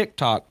it on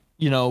TikTok.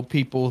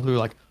 People who are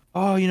like,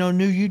 oh,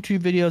 new YouTube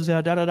videos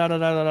out, da da da da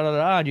da da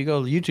da. And you go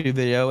to the YouTube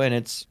video, and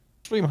it's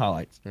stream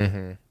highlights.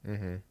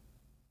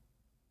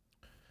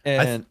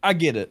 And I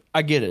get it.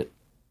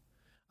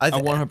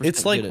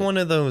 It's like one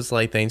of those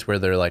like things where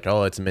they're like,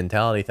 oh, it's a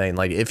mentality thing.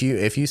 Like if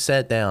you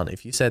sat down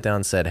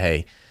and said,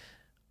 hey,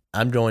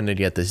 I'm going to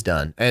get this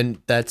done.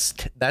 And that's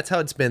how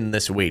it's been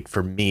this week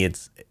for me.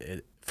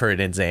 For an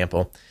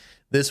example,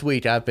 this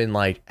week I've been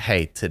like,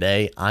 hey,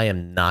 today I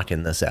am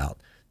knocking this out.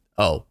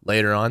 Oh,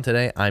 later on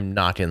today, I'm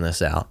knocking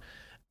this out.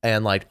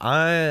 And like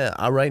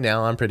I right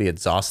now I'm pretty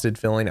exhausted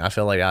feeling. I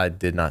feel like I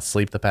did not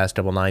sleep the past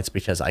couple nights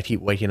because I keep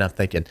waking up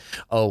thinking,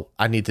 oh,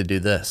 I need to do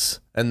this.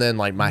 And then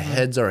like my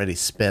head's already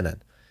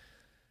spinning.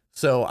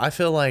 So I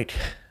feel like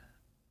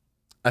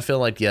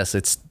yes,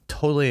 it's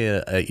totally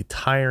a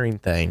tiring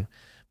thing,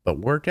 but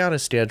work out a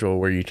schedule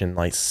where you can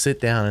like sit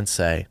down and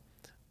say,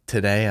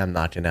 today I'm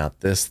knocking out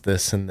this,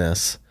 this, and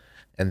this.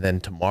 And then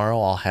tomorrow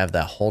I'll have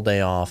that whole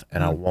day off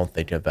and I won't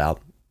think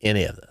about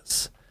any of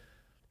this.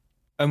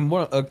 And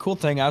a cool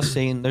thing I've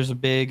seen, there's a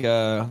big,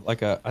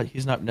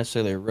 he's not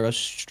necessarily a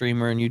Rush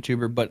streamer and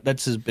YouTuber, but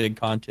that's his big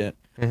content.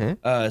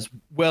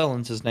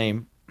 Wellens his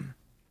name.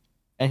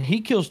 And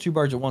he kills two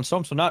birds with one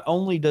stone. So not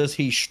only does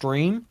he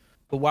stream,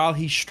 but while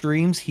he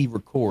streams, he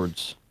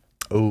records.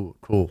 Oh,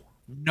 cool.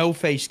 No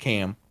face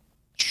cam.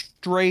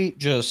 Straight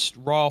just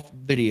raw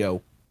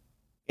video.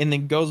 And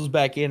then goes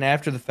back in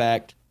after the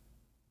fact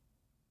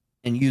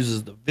and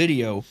uses the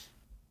video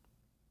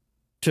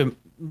to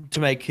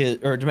make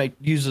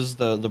uses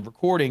the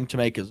recording to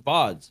make his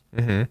VODs.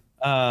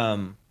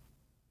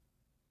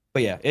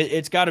 But yeah,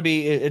 it's got to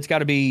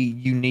be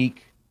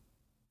unique,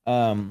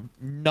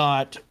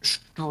 not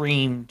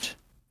streamed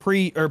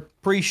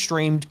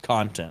pre-streamed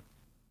content.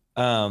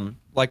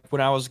 Like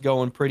when I was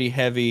going pretty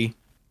heavy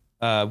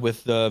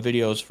with the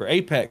videos for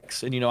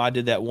Apex, and I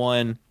did that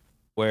one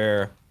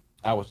where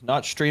I was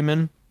not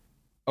streaming,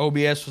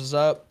 OBS was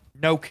up,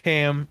 no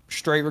cam,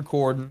 straight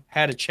recording,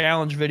 had a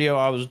challenge video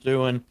I was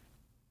doing,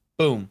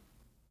 boom,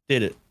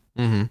 did it.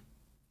 And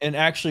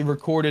actually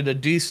recorded a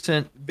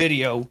decent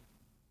video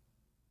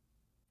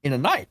in a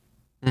night.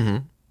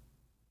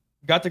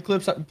 Got the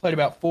clips up and played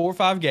about 4 or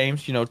 5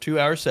 games,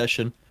 2-hour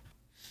session,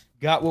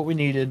 got what we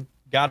needed,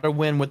 got a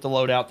win with the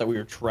loadout that we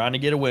were trying to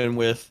get a win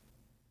with.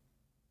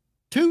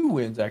 2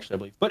 wins, actually, I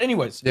believe. But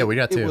anyways, yeah, we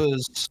got 2.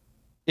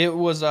 It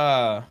was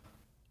that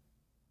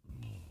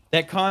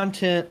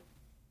content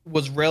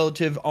was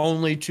relative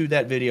only to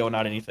that video,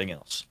 not anything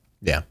else.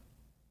 Yeah.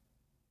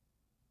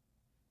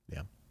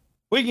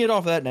 We can get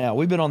off that now.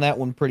 We've been on that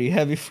one pretty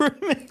heavy for a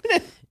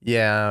minute.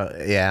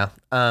 Yeah.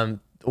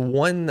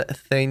 One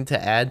thing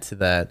to add to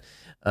that,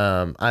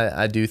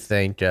 I do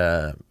think,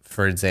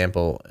 for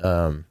example,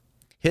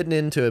 hitting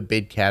into a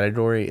big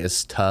category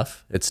is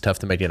tough. It's tough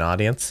to make an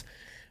audience.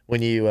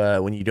 When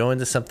you go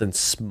into something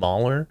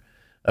smaller,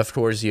 of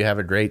course, you have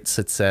a great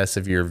success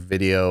of your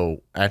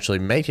video actually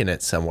making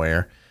it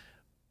somewhere,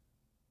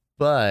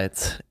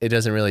 but it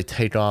doesn't really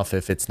take off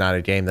if it's not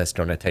a game that's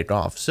going to take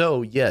off.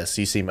 So yes,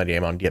 you see my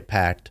game on Get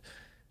Packed,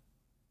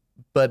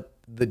 but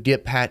the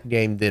Get Packed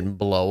game didn't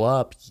blow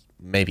up.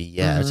 Maybe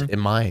yet. It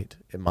might.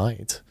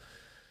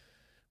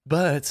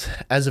 But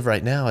as of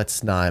right now,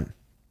 it's not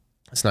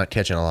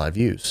catching a lot of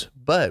views.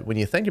 But when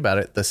you think about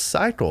it, the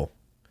cycle,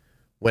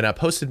 when I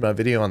posted my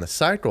video on the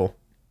cycle,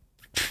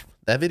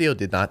 that video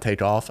did not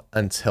take off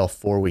until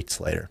 4 weeks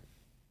later.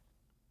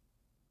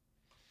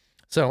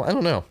 So I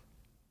don't know.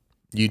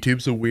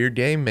 YouTube's a weird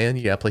game, man.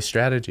 You gotta play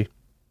strategy.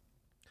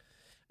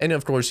 And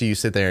of course, you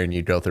sit there and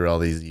you go through all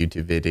these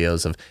YouTube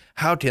videos of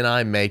how can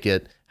I make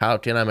it? How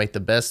can I make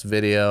the best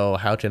video?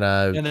 How can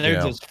I? And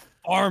they're just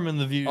farming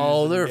the views.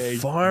 Oh, they're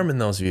farming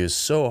those views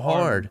so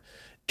hard.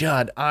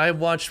 God, I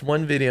watched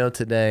one video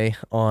today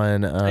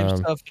on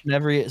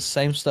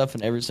same stuff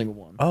in every single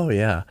one. Oh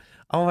yeah.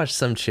 I watched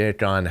some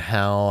chick on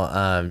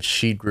how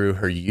she grew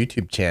her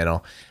YouTube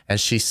channel, and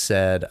she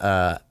said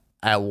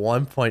at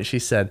one point she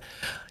said,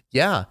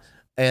 yeah,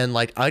 and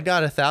like I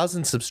got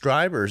 1,000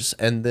 subscribers,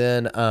 and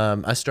then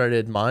I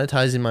started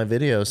monetizing my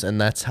videos,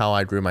 and that's how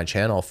I grew my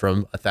channel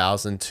from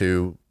 1,000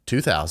 to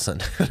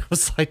 2,000. It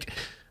was like,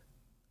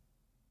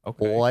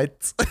 okay,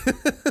 what?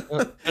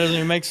 That doesn't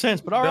even make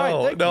sense, but all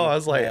right. No, I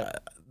was like,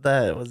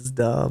 that was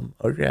dumb.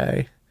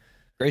 Okay.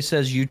 Grace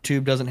says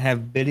YouTube doesn't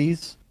have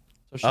biddies.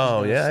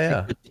 So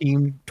yeah.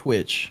 Team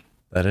Twitch.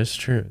 That is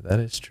true.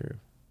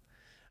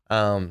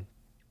 Oh,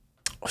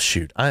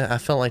 shoot, I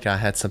felt like I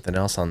had something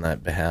else on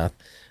that behalf.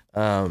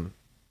 But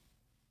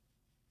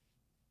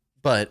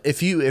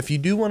if you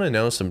do want to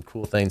know some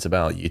cool things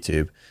about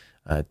YouTube,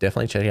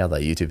 definitely check out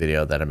that YouTube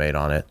video that I made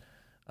on it.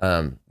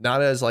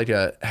 Not as like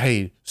a,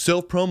 hey,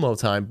 self promo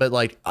time, but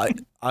like I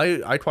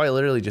quite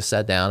literally just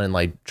sat down and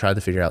like tried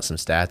to figure out some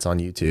stats on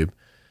YouTube.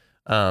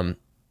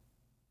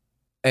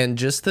 And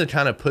just to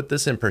kind of put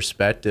this in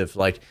perspective,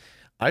 like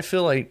I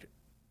feel like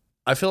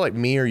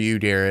me or you,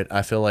 Garrett,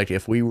 I feel like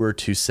if we were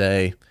to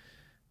say,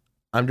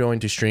 I'm going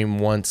to stream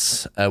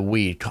once a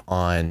week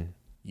on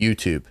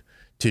YouTube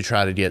to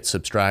try to get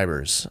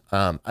subscribers,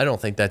 I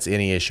don't think that's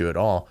any issue at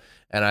all.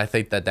 And I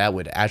think that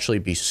would actually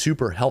be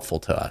super helpful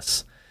to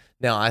us.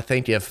 Now, I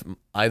think if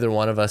either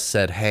one of us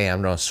said, hey,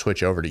 I'm going to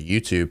switch over to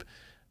YouTube,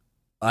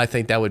 I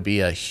think that would be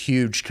a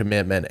huge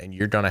commitment. And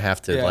you're going to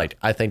have to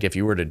I think if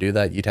you were to do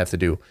that, you'd have to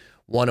do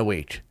 1 a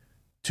week,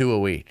 2 a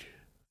week,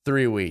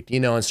 3 a week,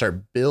 and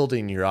start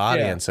building your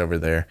audience over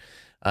there.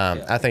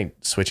 I think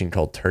switching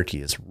cold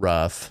turkey is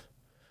rough.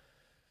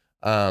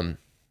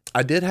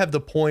 I did have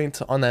the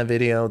point on that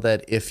video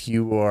that if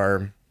you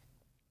are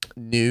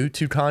new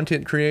to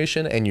content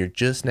creation and you're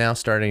just now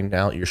starting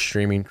out your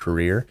streaming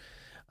career,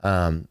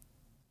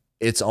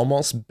 it's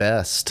almost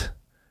best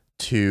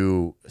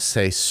to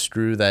say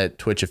screw that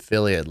Twitch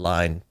affiliate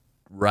line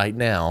right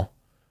now,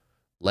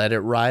 let it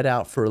ride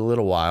out for a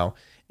little while,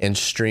 and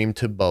stream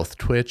to both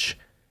Twitch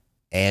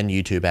and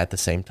YouTube at the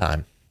same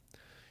time.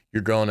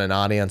 You're growing an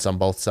audience on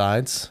both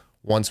sides.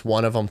 Once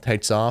one of them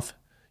takes off,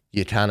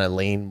 you kind of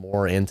lean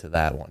more into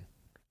that one.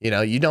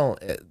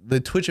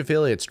 The Twitch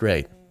affiliate's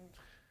great,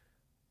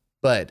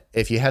 but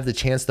if you have the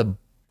chance to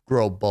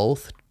grow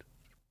both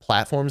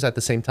platforms at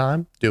the same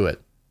time, do it.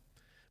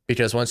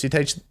 Because once you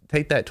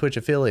take that Twitch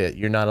affiliate,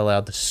 you're not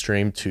allowed to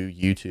stream to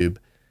YouTube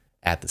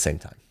at the same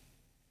time,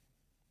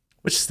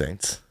 which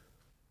stinks.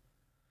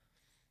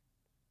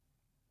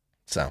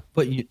 So,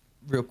 but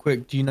real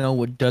quick, do you know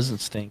what doesn't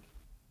stink?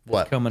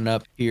 What? Coming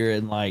up here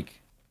in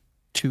like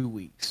 2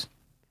 weeks.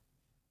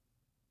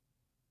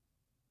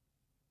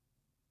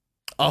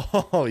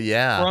 Oh,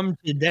 yeah. From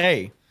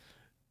today.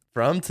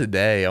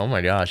 Oh,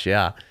 my gosh.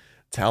 Yeah.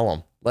 Tell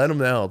them. Let them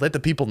know. Let the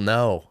people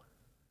know.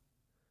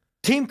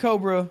 Team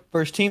Cobra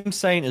versus Team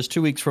Saint is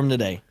 2 weeks from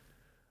today.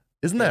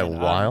 Isn't that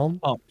wild?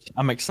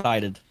 I'm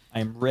excited.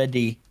 I'm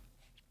ready.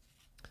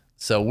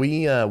 So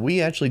we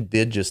actually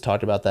did just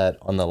talk about that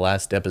on the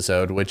last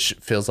episode, which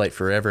feels like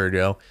forever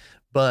ago.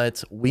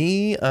 But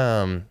we,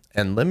 and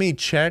let me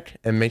check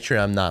and make sure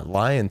I'm not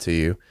lying to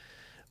you,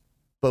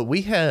 but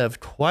we have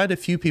quite a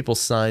few people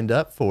signed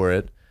up for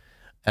it.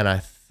 And I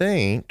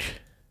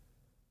think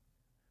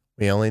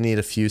we only need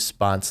a few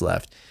spots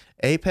left.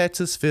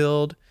 Apex is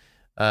filled.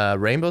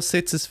 Rainbow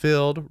Six is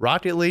filled.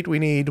 Rocket League, we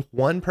need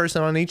one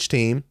person on each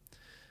team.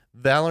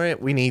 Valorant,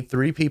 we need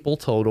 3 people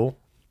total.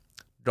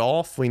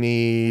 Golf, we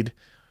need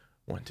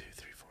 1, 2,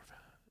 3, 4,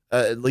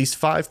 5. At least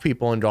 5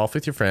 people in golf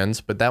with your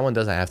friends, but that one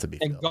doesn't have to be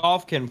filled. And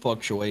golf can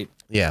fluctuate.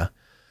 Yeah.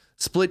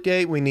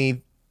 Splitgate, we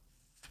need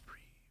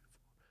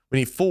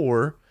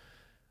 4.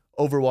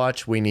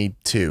 Overwatch, we need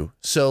 2.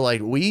 So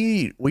like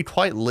we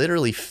quite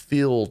literally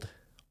filled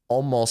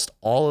almost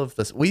all of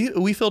this.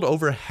 We filled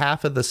over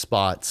half of the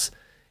spots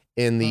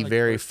in the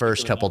very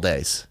first couple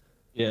days.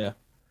 Yeah.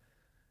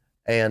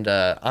 And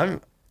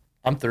I'm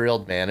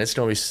thrilled, man. It's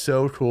gonna be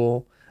so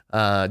cool.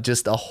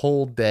 Just a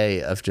whole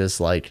day of just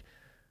like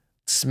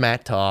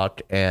smack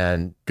talk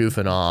and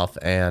goofing off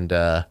and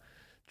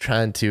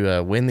trying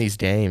to win these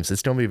games.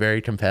 It's gonna be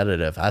very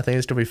competitive. I think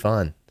it's gonna be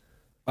fun.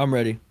 I'm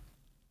ready.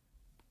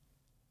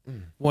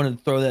 Wanted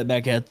to throw that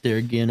back out there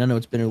again. I know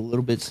it's been a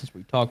little bit since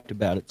we talked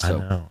about it.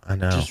 So I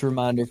know. Just a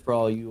reminder for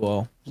all you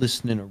all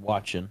listening or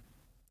watching.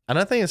 And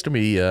I think it's gonna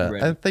be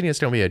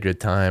a good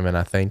time. And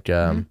I think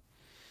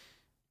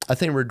I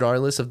think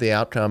regardless of the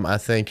outcome, I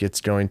think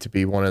it's going to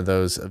be one of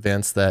those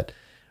events that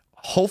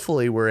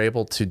hopefully we're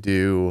able to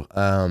do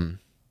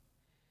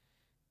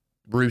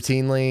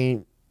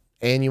routinely,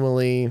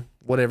 annually,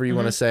 whatever you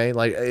want to say.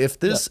 Like if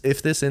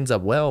this ends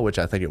up well, which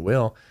I think it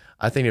will,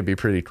 I think it'd be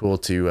pretty cool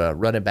to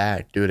run it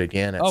back, do it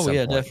again. At some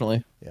point.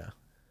 Definitely. Yeah.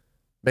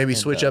 Maybe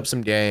switch up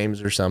some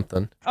games or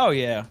something. Oh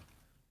yeah,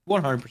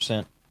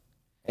 100%.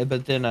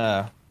 But then,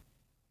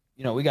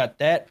 we got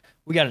that.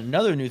 We got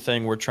another new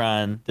thing we're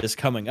trying this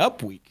coming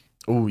up week.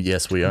 Oh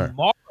yes, we are.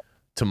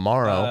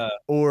 Tomorrow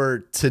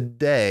or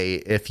today,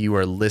 if you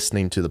are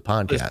listening to the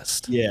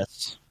podcast.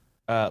 Yes.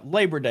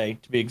 Labor Day,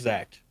 to be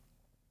exact,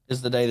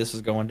 is the day this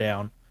is going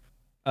down.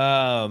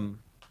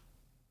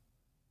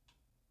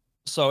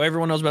 So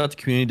everyone knows about the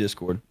community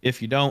Discord.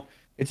 If you don't,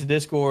 it's a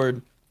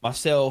Discord.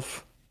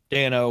 Myself,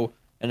 Dano,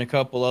 and a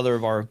couple other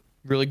of our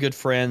really good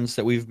friends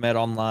that we've met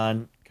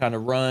online kind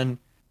of run.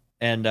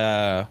 And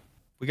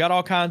we got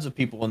all kinds of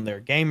people in there.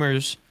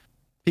 Gamers,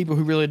 people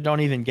who really don't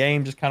even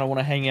game, just kind of want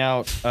to hang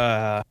out.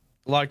 A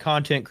lot of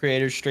content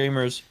creators,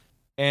 streamers.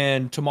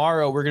 And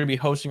tomorrow we're going to be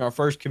hosting our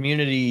first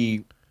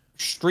community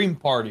stream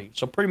party.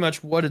 So pretty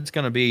much what it's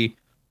going to be,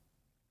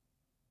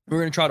 we're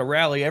going to try to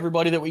rally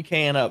everybody that we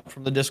can up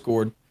from the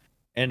Discord.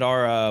 And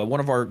our one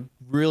of our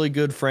really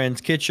good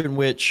friends, Kitchen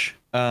Witch,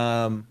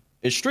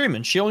 is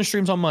streaming. She only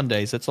streams on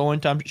Mondays. That's the only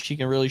time she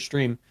can really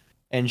stream.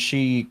 And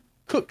she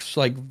cooks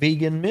like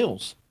vegan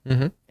meals.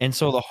 Mm-hmm. And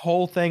so the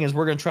whole thing is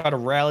we're going to try to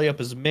rally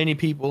up as many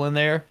people in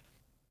there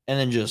and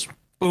then just,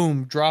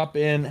 boom, drop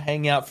in,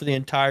 hang out for the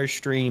entire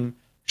stream,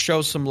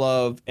 show some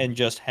love, and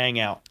just hang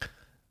out.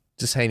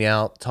 Just hang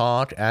out,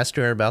 talk, ask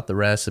her about the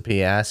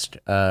recipe, ask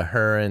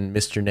her and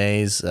Mr.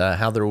 Nays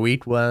how their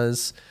week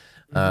was.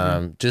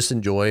 Just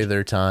enjoy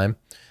their time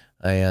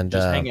and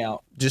just hang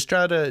out. Just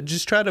try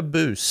to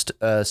boost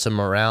some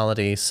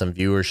morality, some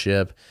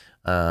viewership,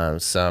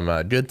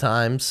 some good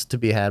times to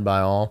be had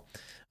by all.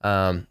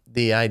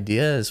 The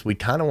idea is we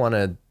kind of want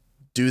to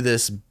do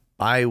this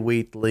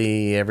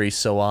bi-weekly every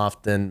so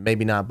often,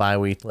 maybe not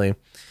bi-weekly,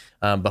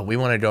 but we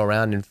want to go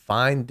around and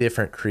find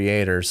different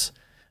creators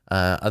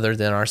other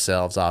than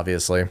ourselves,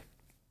 obviously.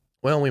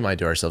 Well, we might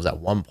do ourselves at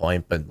one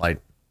point, but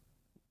like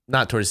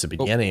not towards the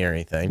beginning or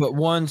anything. But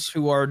ones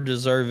who are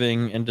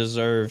deserving and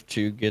deserve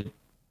to get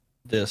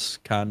this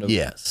kind of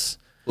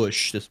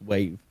push, this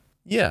wave.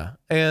 Yeah,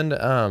 and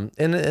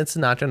it's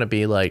not going to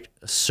be like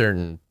a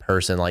certain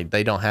person. Like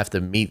they don't have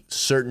to meet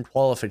certain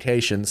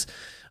qualifications.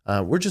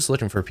 We're just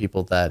looking for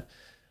people that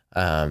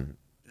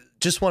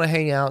just want to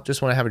hang out,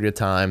 just want to have a good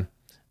time,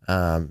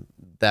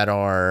 that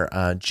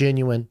are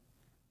genuine,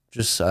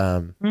 just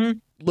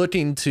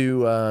looking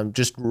to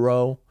just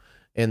grow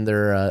in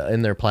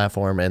their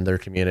platform and their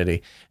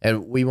community.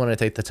 And we want to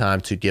take the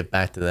time to give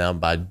back to them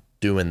by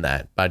doing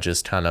that, by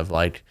just kind of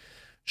like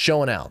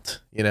showing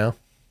out, you know.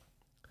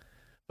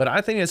 But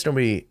I think it's gonna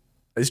be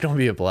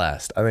a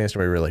blast. I think it's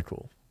gonna be really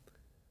cool.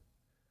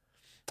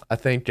 I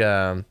think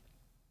I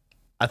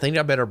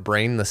better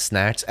bring the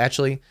snacks.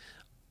 Actually,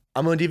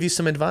 I'm gonna give you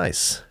some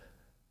advice.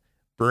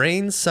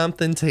 Bring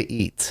something to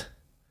eat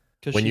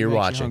when you're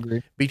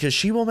watching, because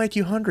she will make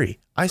you hungry.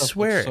 I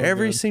swear,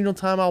 every single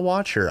time I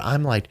watch her,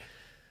 I'm like,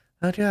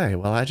 okay,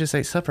 well, I just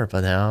ate supper,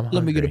 but now I'm hungry.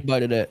 Let me get a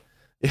bite of that.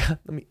 Yeah,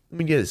 let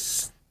me get a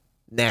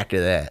snack of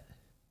that.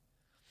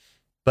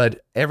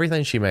 But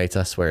everything she makes,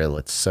 I swear, it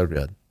looks so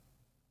good.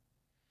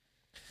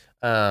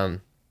 But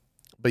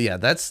yeah,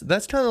 that's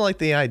kind of like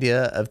the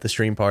idea of the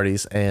stream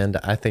parties, and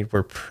I think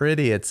we're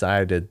pretty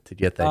excited to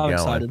get that going.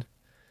 Excited.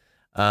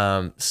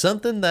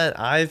 Something that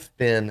I've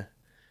been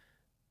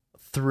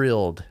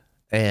thrilled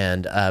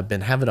and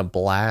been having a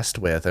blast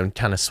with, and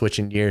kind of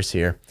switching gears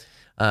here.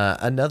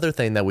 Another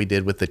thing that we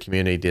did with the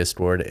community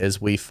Discord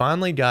is we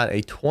finally got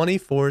a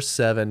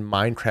 24/7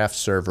 Minecraft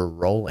server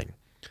rolling.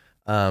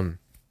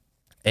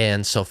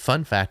 And so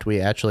fun fact, we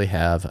actually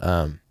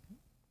have,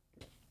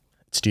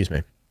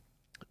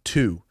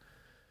 2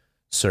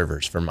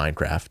 servers for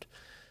Minecraft.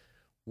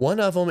 One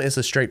of them is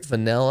a straight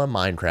vanilla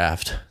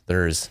Minecraft.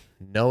 There's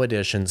no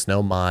additions,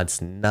 no mods,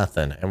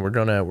 nothing. And we're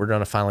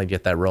gonna finally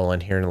get that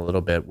rolling here in a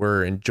little bit.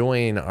 We're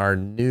enjoying our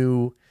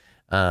new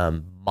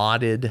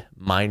modded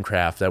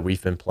Minecraft that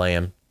we've been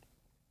playing.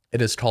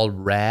 It is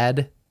called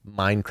Rad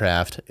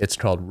Minecraft. It's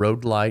called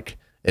Roguelike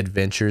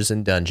Adventures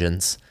and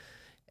Dungeons,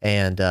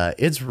 and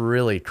it's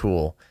really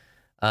cool.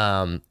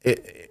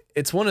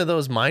 It's one of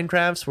those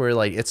Minecrafts where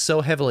like it's so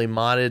heavily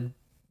modded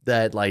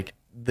that like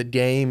the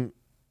game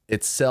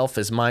itself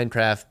is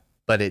Minecraft,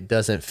 but it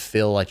doesn't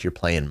feel like you're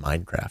playing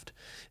Minecraft.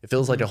 It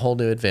feels like a whole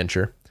new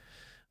adventure.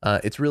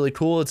 It's really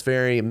cool. It's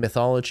very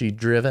mythology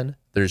driven.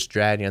 There's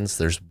dragons,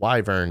 there's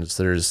wyverns,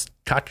 there's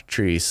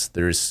cockatrices,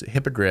 there's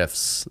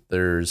hippogriffs,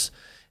 there's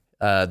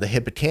the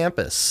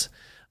hippocampus.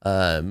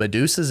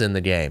 Medusa's in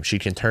the game. She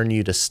can turn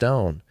you to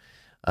stone.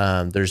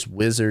 There's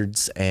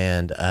wizards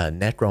and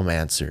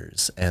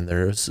necromancers, and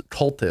there's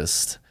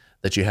cultists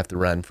that you have to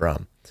run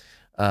from.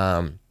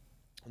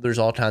 There's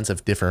all kinds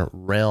of different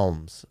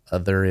realms.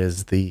 There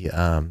is the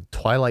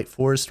Twilight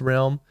Forest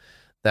realm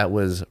that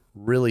was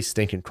really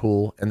stinking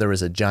cool, and there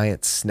was a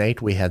giant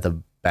snake we had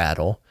to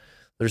battle.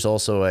 There's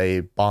also a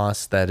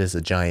boss that is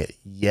a giant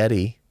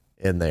yeti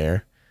in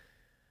there.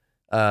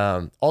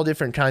 All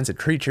different kinds of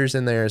creatures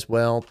in there as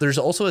well. There's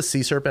also a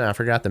sea serpent. I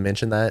forgot to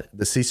mention that.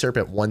 The sea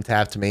serpent one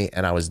tapped me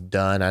and I was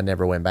done. I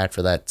never went back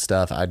for that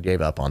stuff. I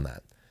gave up on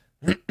that.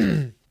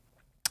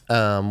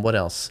 What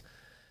else?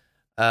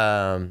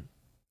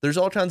 There's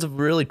all kinds of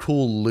really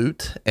cool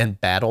loot and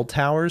battle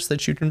towers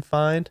that you can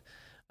find.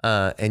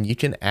 And you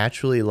can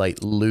actually like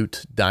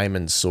loot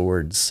diamond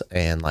swords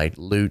and like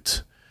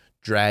loot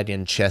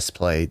dragon chest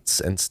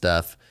plates and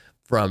stuff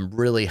from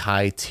really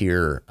high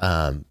tier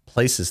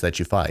places that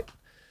you fight.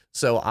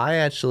 So I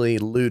actually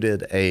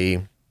looted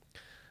a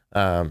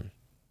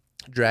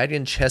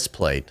dragon chest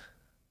plate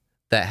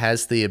that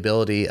has the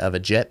ability of a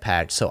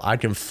jetpack, so I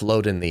can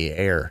float in the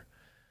air.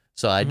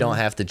 So I don't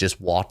have to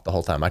just walk the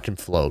whole time. I can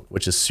float,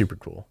 which is super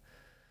cool.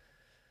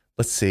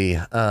 Let's see.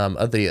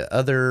 Of the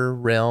other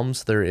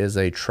realms, there is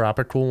a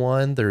tropical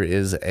one. There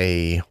is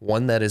a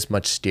one that is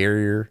much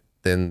scarier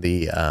than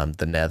the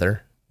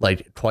Nether.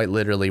 Like quite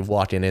literally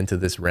walking into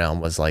this realm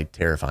was like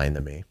terrifying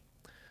to me.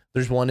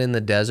 There's one in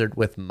the desert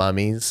with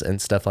mummies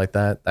and stuff like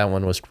that. That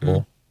one was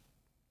cool.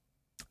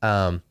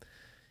 But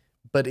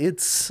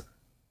it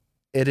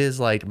is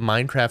like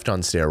Minecraft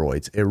on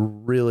steroids. It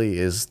really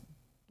is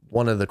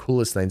one of the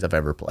coolest things I've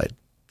ever played.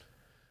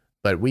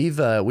 But we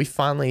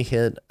finally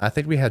hit, I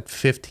think we had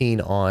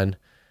 15 on,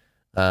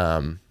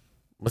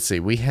 let's see,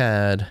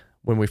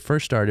 when we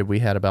first started, we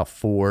had about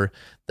 4.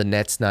 The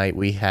next night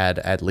we had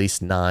at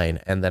least 9.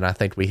 And then I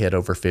think we hit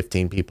over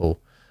 15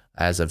 people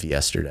as of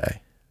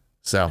yesterday.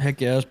 So heck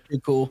yeah, that's pretty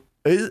cool.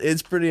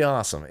 It's pretty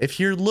awesome. If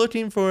you're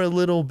looking for a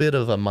little bit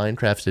of a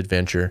Minecraft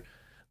adventure,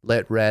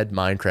 let Rad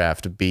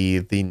Minecraft be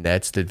the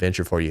next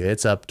adventure for you.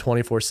 It's up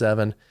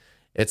 24/7.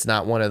 It's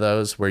not one of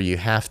those where you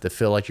have to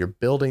feel like you're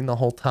building the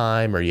whole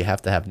time or you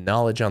have to have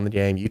knowledge on the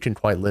game. You can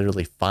quite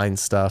literally find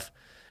stuff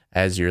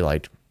as you're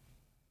like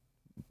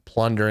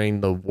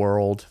plundering the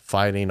world,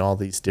 fighting all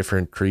these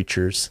different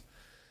creatures.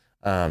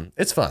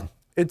 It's fun.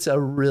 It's a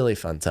really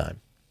fun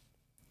time.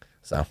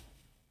 So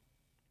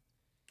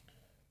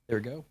there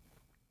we go.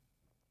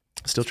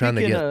 Still trying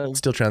to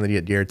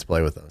get Garrett to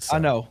play with us. So. I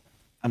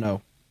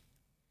know.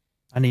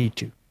 I need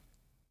to.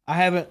 I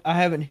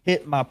haven't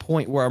hit my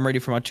point where I'm ready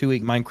for my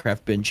 2-week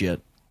Minecraft binge yet.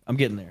 I'm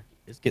getting there.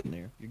 It's getting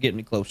there. You're getting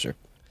me closer.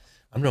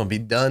 I'm gonna be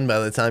done by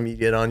the time you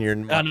get on your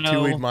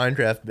 2-week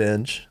Minecraft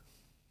binge.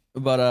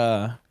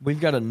 But we've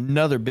got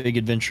another big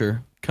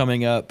adventure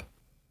coming up.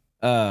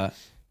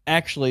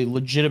 Actually,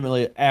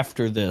 legitimately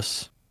after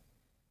this.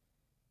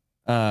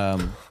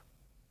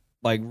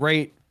 Like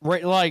right,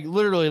 like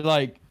literally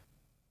like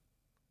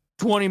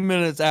 20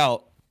 minutes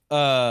out.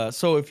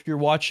 So if you're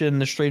watching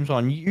the streams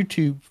on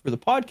YouTube for the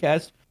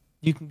podcast,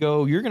 you can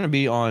go. You're gonna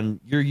be on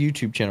your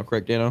YouTube channel,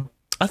 correct, Dano?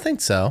 I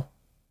think so.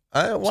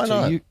 Why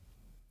not?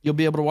 You'll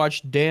be able to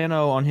watch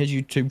Dano on his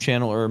YouTube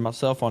channel or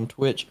myself on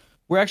Twitch.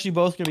 We're actually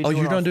both gonna be. Oh,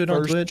 you're gonna do it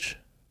on Twitch?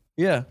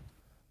 Yeah.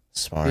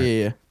 Smart.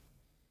 Yeah.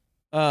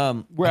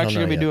 We're actually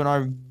gonna be doing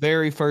our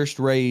very first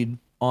raid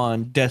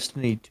on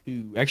Destiny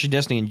 2. Actually,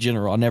 Destiny in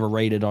general. I never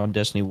raided on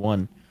Destiny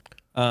 1.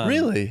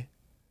 Really?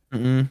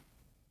 This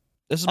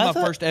is my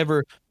first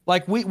ever.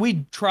 Like we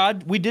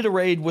did a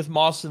raid with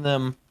Moss and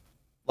them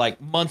like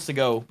months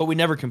ago, but we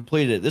never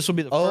completed it. This will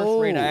be the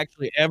first raid I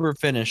actually ever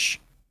finish.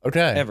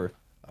 Okay. Ever.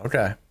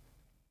 Okay.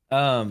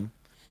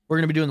 We're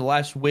gonna be doing the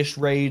Last Wish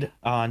raid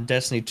on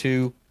Destiny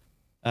 2.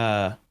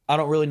 I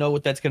don't really know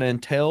what that's gonna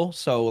entail.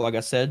 So, like I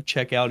said,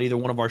 check out either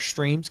one of our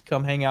streams.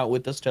 Come hang out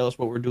with us. Tell us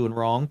what we're doing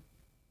wrong.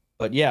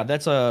 But yeah,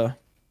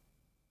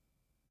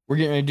 we're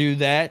gonna do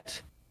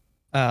that.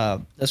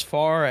 As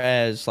far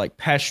as like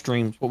past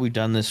streams, what we've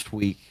done this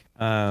week.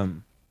 I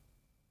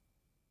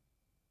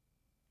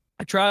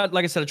tried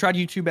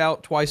YouTube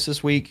out twice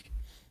this week,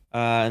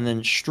 and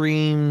then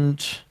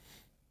streamed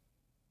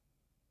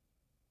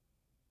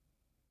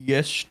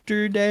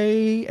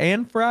yesterday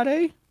and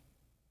Friday.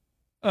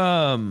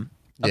 I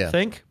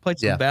think played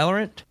some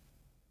Valorant,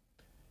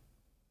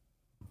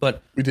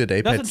 but we did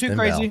Apex. Nothing too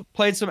crazy. Val.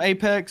 Played some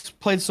Apex.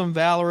 Played some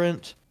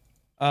Valorant.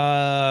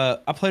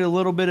 I played a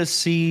little bit of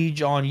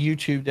Siege on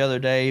YouTube the other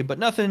day, but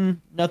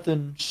nothing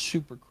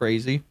super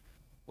crazy.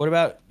 What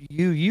about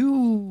you?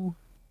 You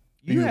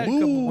had a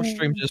couple more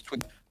streams this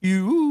week.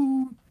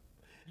 You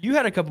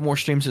had a couple more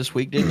streams this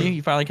week, didn't you?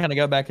 You finally kind of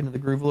got back into the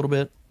groove a little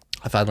bit.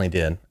 I finally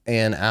did,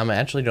 and I'm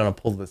actually going to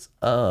pull this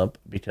up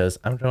because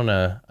I don't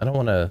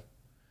want to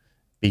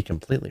be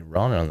completely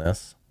wrong on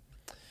this.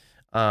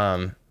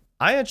 Let's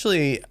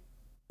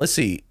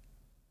see.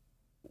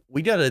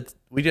 We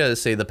gotta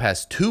say the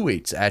past 2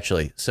 weeks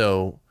actually.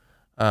 So,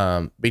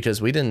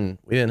 because we didn't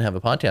have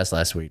a podcast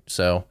last week.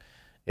 So,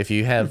 if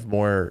you have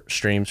more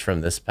streams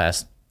from this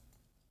past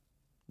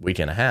week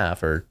and a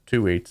half or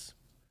 2 weeks.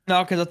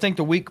 No, because I think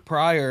the week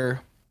prior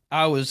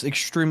I was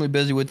extremely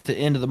busy with the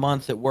end of the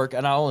month at work,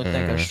 and I only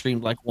think I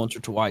streamed like once or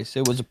twice.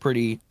 It was a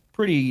pretty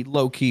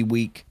low key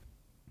week.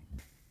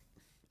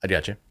 I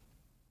got you.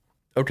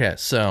 Okay,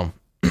 so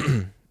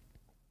let's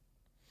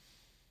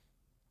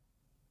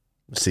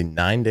see,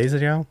 9 days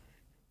ago.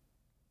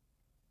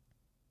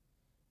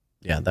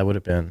 Yeah, that would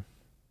have been.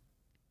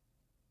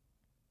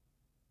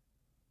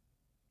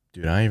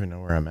 Dude, I don't even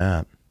know where I'm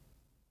at.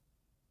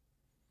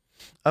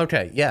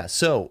 Okay, yeah.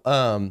 So,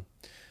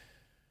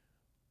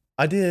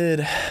 I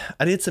did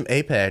some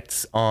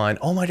Apex on.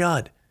 Oh my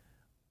god,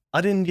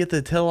 I didn't get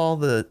to tell all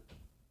the.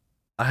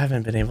 I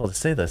haven't been able to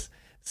say this.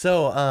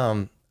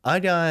 So, I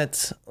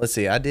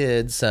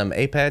did some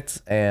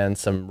Apex and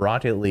some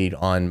Rocket League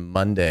on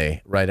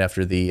Monday, right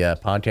after the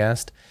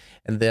podcast.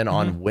 And then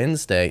on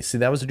Wednesday, see,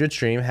 that was a good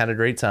stream, had a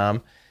great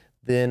time.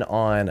 Then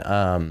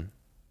on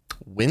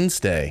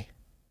Wednesday,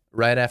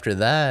 right after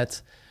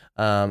that,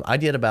 I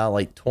did about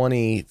like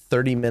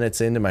 20-30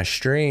 minutes into my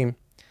stream,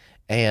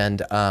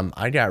 and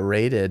I got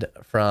raided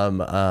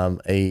from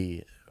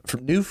a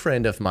new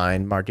friend of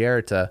mine,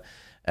 Margarita.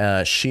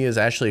 She is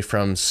actually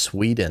from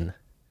Sweden.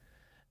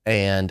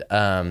 And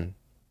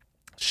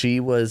she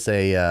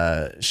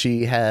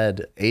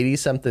had 80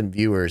 something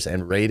viewers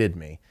and rated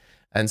me.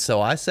 And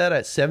so I sat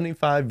at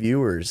 75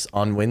 viewers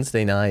on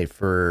Wednesday night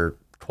for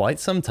quite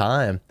some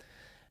time.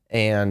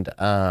 And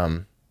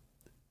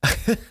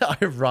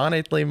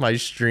ironically, my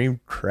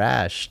stream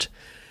crashed.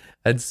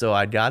 And so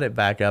I got it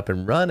back up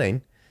and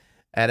running.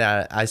 And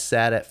I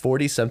sat at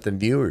 40 something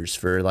viewers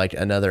for like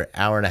another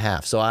hour and a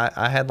half. So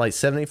I had like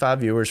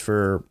 75 viewers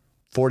for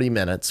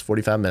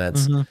 45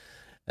 minutes.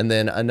 And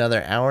then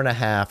another hour and a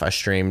half I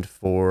streamed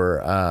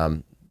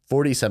for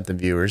 40 something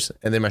viewers,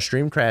 and then my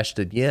stream crashed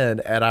again,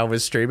 and I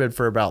was streaming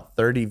for about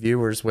 30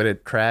 viewers when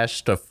it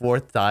crashed a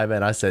fourth time,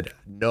 and I said,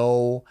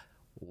 no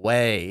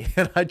way.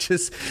 And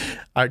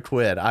I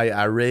quit.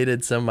 I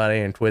raided somebody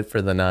and quit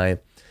for the night.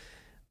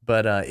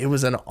 But it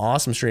was an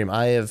awesome stream.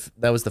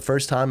 That was the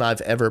first time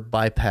I've ever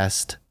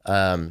bypassed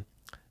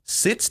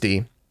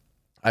 60.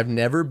 I've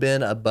never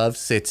been above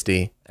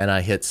 60, and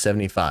I hit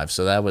 75.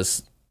 So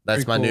that's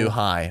pretty my new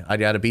high. I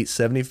got to beat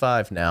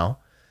 75 now.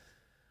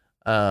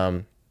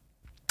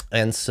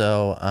 And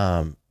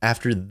so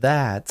after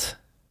that,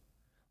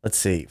 let's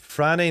see.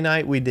 Friday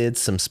night we did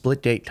some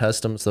Splitgate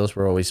customs. Those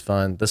were always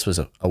fun. This was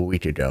a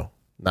week ago,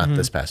 not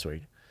this past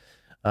week.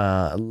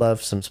 I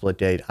love some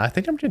Splitgate. I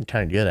think I'm getting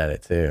kind of good at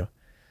it too.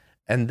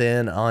 And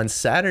then on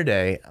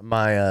Saturday,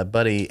 my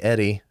buddy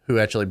Eddie, who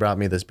actually brought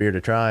me this beer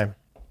to try,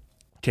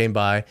 came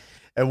by,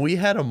 and we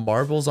had a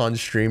marbles on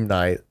stream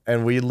night,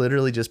 and we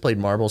literally just played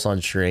marbles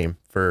on stream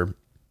for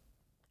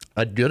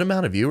a good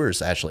amount of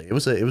viewers. Actually, it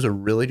was a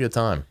really good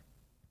time.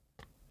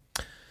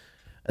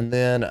 And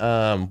then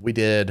we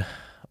did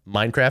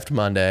Minecraft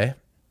Monday.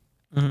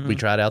 Mm-hmm. We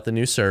tried out the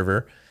new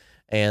server,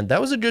 and that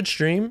was a good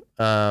stream,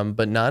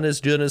 but not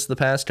as good as the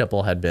past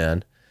couple had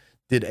been.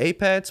 Did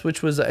Apex,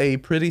 which was a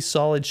pretty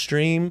solid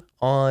stream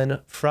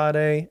on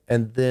Friday,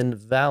 and then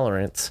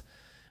Valorant.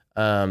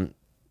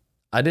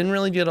 I didn't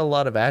really get a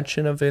lot of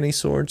action of any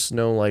sorts,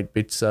 no like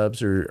big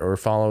subs or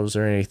follows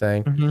or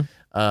anything.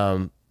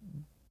 Mm-hmm.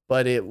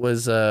 But it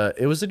was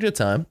a good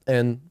time,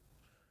 and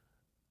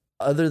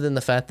other than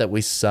the fact that we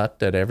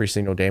sucked at every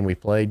single game we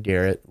played,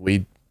 Garrett,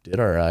 we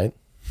did all right.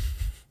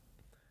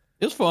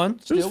 It was fun.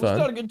 Still, we still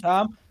had a good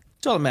time.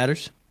 That's all that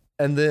matters.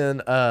 And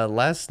then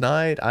last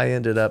night, I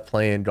ended up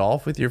playing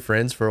golf with your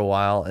friends for a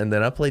while, and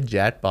then I played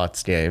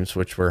Jackbox games,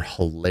 which were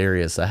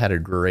hilarious. I had a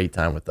great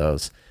time with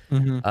those.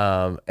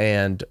 Mm-hmm.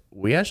 And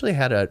we actually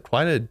had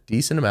quite a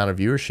decent amount of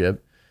viewership.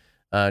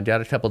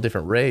 Got a couple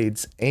different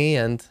raids,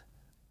 and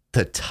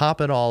to top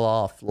it all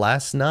off,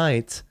 last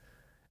night,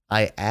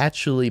 I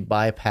actually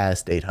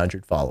bypassed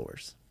 800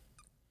 followers.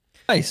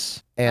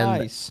 Nice. And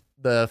nice.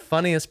 The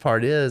funniest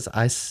part is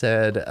I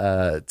said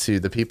to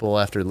the people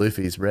after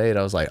Luffy's raid,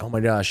 I was like, oh my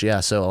gosh,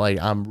 yeah. So like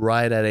I'm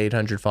right at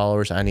 800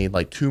 followers. I need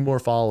like 2 more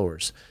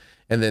followers.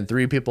 And then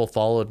 3 people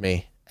followed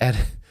me. And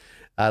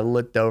I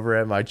looked over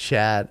at my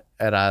chat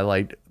and I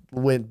like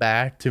went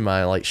back to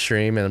my like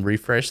stream and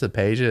refreshed the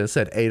page and it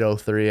said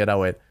 803. And I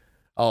went,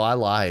 oh, I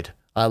lied.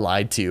 I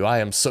lied to you. I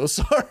am so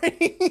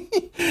sorry.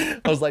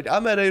 I was like,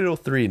 I'm at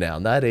 803 now,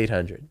 not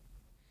 800.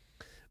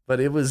 But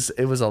it was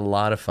a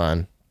lot of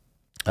fun.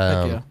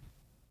 Yeah.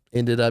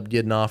 Ended up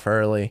getting off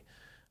early.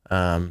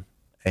 And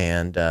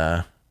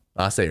I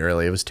say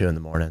early, it was 2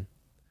 a.m.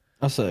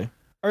 I'll say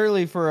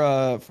early for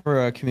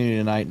a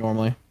community night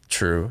normally.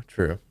 True.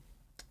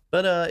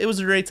 But it was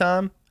a great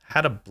time.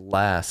 Had a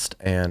blast.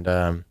 And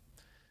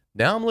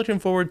now I'm looking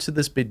forward to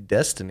this big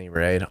Destiny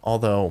raid.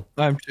 Although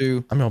I'm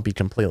too. I'm gonna be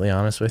completely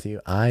honest with you.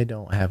 I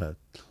don't have a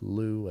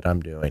clue what I'm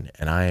doing,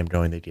 and I am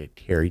going to get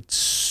carried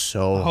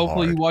so hard.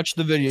 Hopefully you watch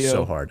the video.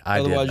 So hard.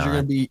 Otherwise you're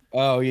gonna be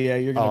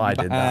you're gonna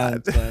be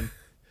behind, son.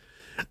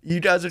 You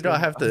guys are gonna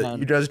have to.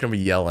 You guys are gonna be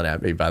yelling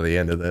at me by the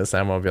end of this.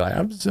 I'm gonna be like,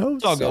 I'm so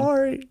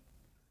sorry. Good.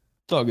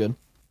 It's all good.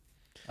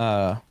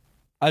 I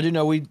do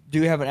know we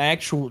do have an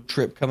actual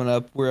trip coming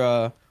up.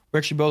 We're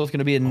actually both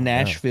gonna be in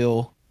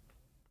Nashville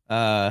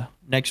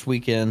next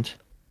weekend.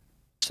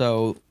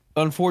 So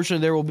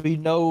unfortunately, there will be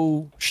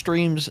no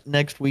streams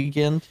next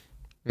weekend.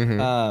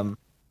 Mm-hmm.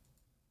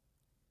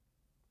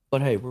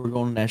 But hey, we're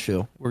going to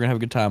Nashville. We're gonna have a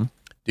good time,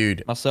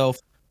 dude. Myself,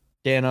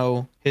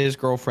 Dano, his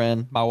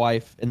girlfriend, my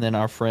wife, and then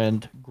our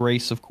friend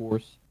Grace, of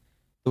course,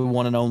 the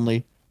one and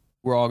only.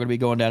 We're all going to be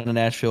going down to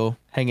Nashville,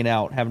 hanging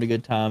out, having a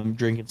good time,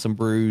 drinking some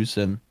brews,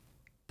 and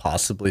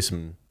possibly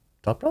some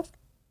Topgolf.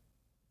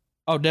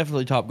 Oh,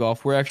 definitely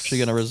Topgolf. We're actually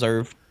going to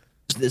reserve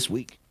this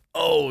week.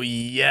 Oh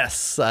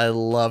yes, I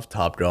love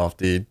Topgolf,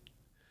 dude.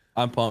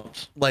 I'm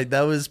pumped. Like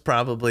that was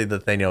probably the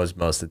thing I was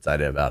most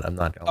excited about. I'm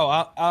not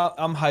gonna.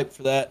 I'm hyped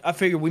for that. I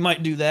figured we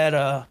might do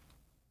that.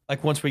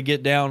 Like once we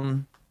get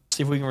down.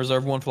 See if we can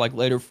reserve one for like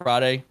later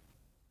Friday.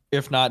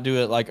 If not, do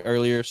it like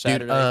earlier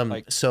Saturday.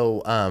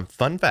 Dude,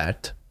 fun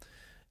fact,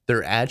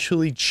 they're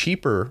actually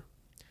cheaper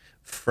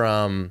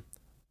from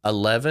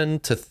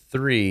 11 to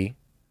 3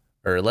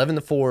 or 11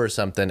 to 4 or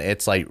something.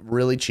 It's like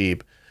really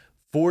cheap.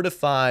 4 to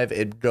 5,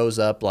 it goes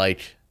up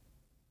like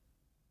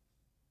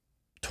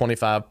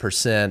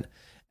 25%.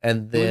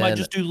 And then we might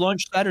just do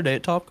lunch Saturday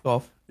at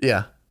Topgolf.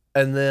 Yeah.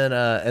 And then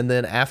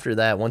after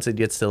that, once it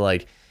gets to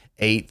like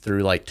 8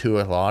 through like 2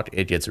 o'clock,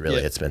 it gets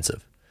really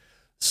expensive.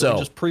 So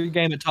just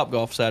pregame at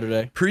Topgolf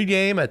Saturday.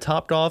 Pregame at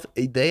Topgolf,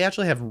 they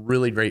actually have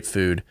really great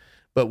food.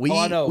 But we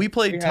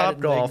played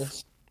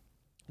Topgolf.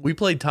 We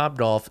played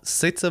Topgolf,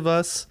 6 of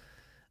us,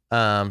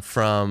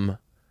 from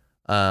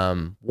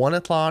 1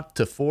 o'clock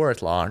to 4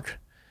 o'clock,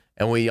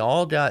 and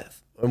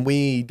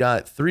we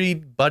got 3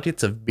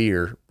 buckets of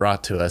beer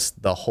brought to us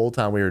the whole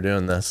time we were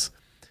doing this.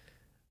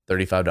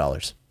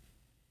 $35.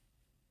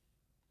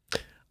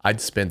 I'd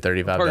spend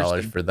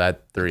 $35 for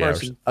that 3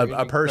 hours.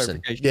 A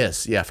person.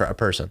 Yes. Yeah. For a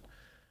person.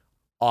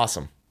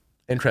 Awesome.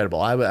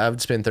 Incredible. I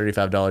would spend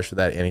 $35 for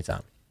that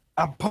anytime.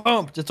 I'm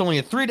pumped. It's only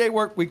a 3-day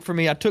work week for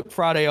me. I took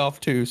Friday off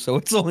too. So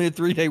it's only a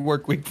 3-day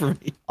work week for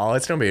me. Oh,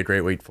 it's going to be a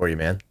great week for you,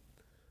 man.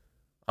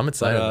 I'm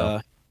excited though.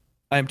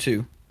 I am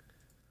too.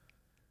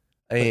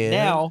 And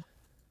now,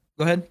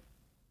 go ahead.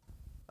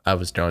 I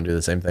was going to do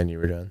the same thing you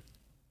were doing.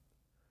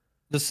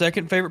 The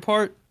second favorite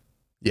part?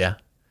 Yeah.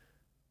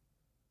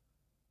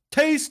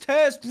 Taste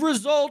test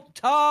result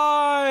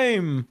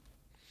time.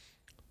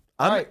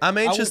 I'm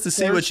anxious to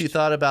see what you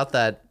thought about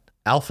that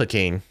Alpha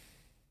King.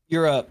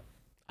 You're up.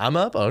 I'm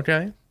up.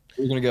 Okay.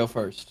 You're gonna go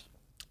first.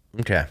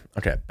 Okay.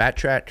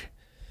 Backtrack.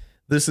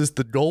 This is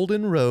the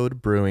Golden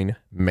Road Brewing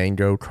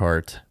Mango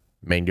Cart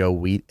Mango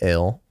Wheat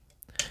Ale.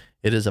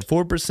 It is a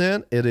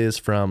 4%. It is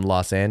from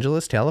Los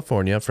Angeles,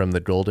 California, from the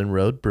Golden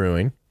Road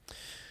Brewing.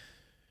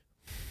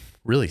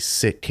 Really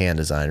sick can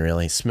design,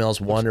 really. Smells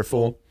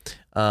wonderful.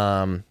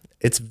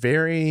 It's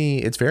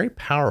very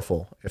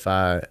powerful. If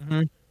I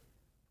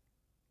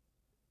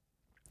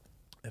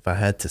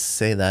had to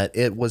say that,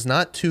 it was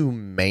not too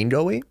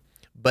mango-y,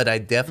 but I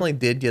definitely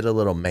did get a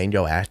little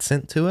mango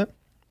accent to it.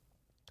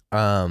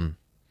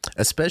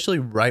 Especially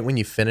right when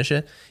you finish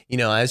it, you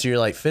know, as you're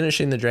like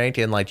finishing the drink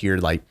and like you're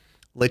like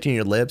licking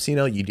your lips, you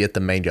know, you get the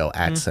mango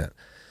accent.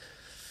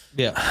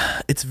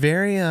 Yeah. It's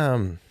very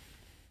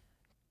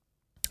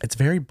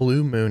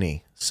Blue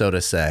Moony, so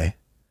to say.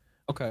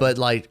 Okay. But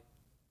like,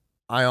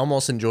 I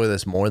almost enjoy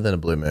this more than a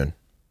Blue Moon,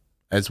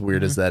 as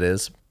weird as that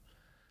is.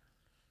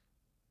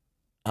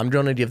 I'm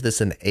going to give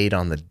this an 8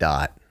 on the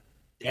dot.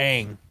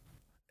 Dang.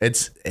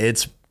 It's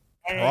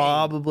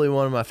probably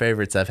one of my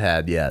favorites I've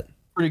had yet.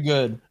 Pretty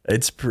good.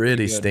 It's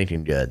pretty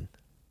stinking good.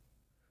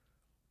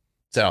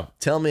 So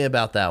tell me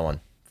about that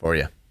one for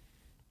you.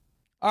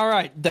 All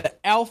right. The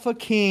Alpha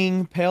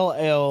King Pale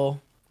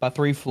Ale by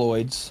Three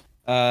Floyds.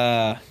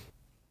 They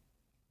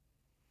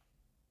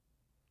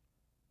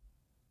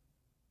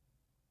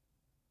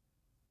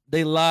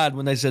lied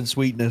when they said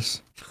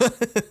sweetness.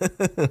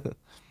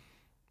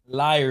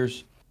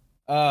 Liars.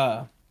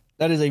 That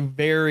is a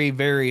very,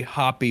 very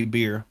hoppy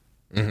beer.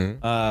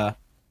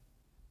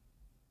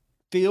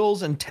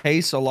 Feels and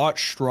tastes a lot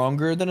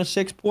stronger than a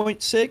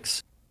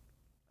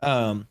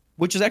 6.6,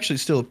 which is actually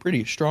still a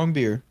pretty strong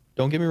beer.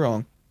 Don't get me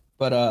wrong,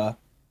 but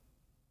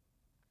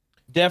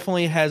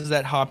definitely has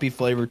that hoppy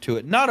flavor to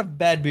it. Not a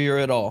bad beer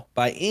at all,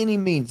 by any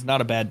means.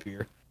 Not a bad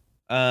beer.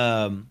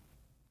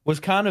 Was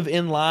kind of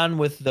in line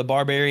with the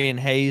Barbarian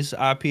Haze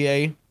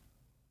IPA.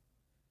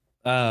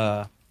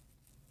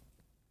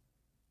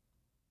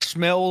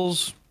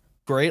 Smells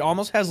great.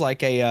 Almost has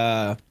like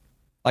a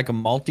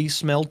malty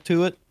smell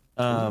to it.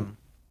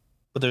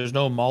 But there's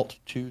no malt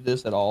to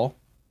this at all.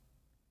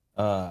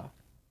 I'll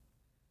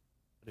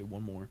do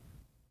one more.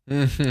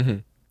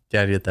 Gotta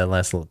get that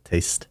last little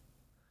taste.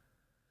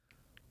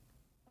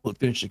 We'll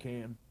finish the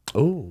can.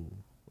 Oh,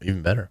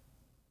 even better.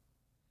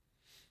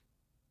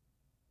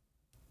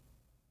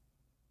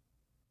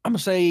 I'm gonna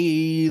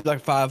say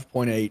like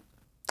 5.8.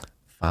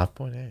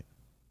 5.8.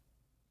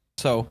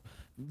 So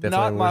Definitely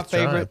not my worth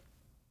trying. favorite.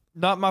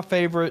 Not my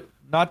favorite.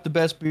 Not the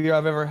best beer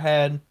I've ever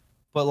had.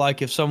 But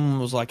like, if someone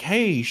was like,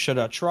 "Hey, should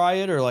I try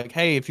it?" or like,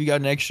 "Hey, if you got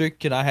an extra,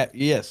 can I have?"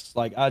 Yes,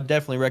 like I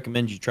definitely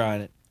recommend you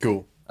trying it.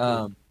 Cool.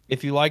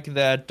 If you like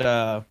that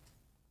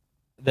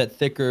that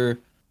thicker,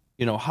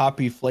 you know,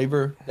 hoppy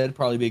flavor, that'd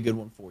probably be a good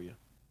one for you.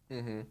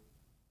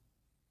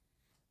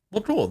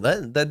 Well, cool.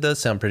 That does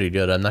sound pretty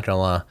good. I'm not gonna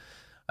lie.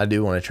 I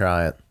do want to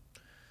try it.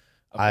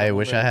 I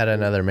wish I had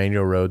another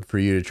Mango Road for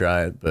you to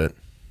try it, but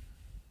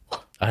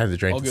I had to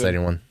drink the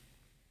second one.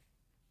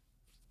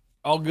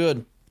 All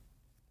good.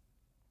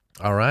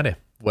 Alrighty.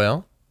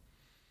 Well,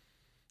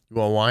 you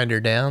want to wind her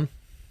down?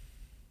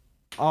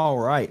 All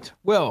right.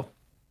 Well,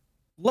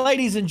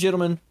 ladies and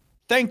gentlemen,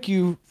 thank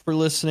you for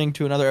listening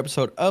to another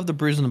episode of the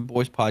Bruising the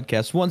Boys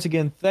podcast. Once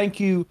again, thank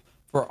you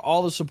for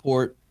all the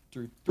support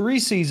through 3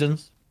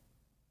 seasons,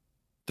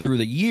 through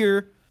the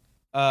year.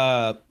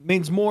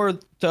 Means more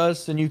to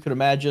us than you could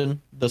imagine,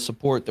 the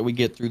support that we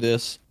get through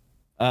this.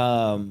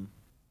 And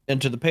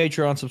to the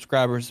Patreon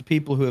subscribers, the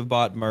people who have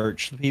bought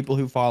merch, the people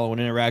who follow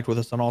and interact with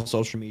us on all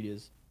social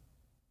medias.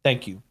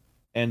 Thank you.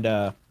 And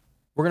we're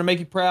going to make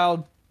you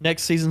proud.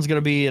 Next season's going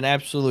to be an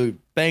absolute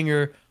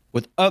banger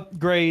with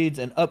upgrades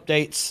and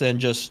updates, and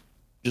just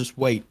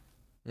wait.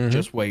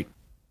 Just wait.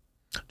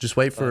 Just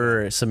wait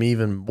for some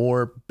even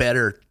more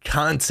better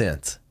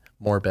content.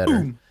 More better.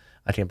 Boom.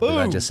 I can't believe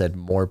I just said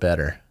more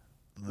better.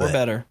 More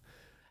better.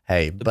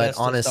 Hey, but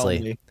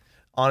honestly,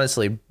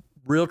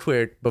 real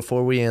quick,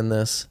 before we end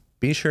this,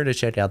 be sure to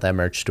check out that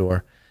merch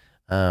store.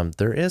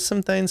 There is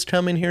some things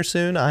coming here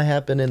soon. I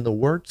have been in the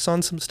works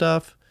on some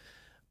stuff,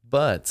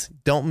 but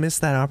don't miss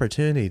that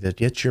opportunity to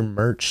get your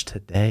merch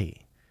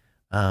today.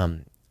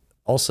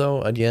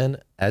 Also, again,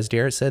 as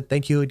Garrett said,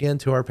 thank you again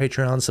to our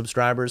Patreon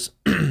subscribers.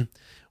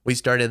 We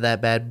started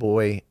that bad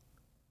boy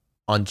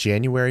on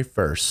January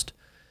 1st,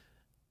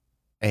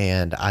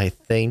 and I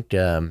think 2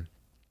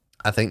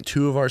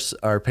 of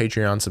our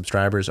Patreon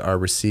subscribers are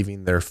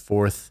receiving their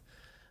 4th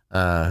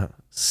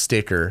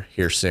sticker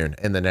here soon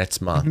in the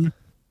next month.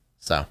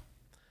 So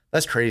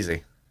that's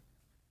crazy.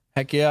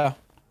 Heck yeah.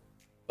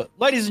 But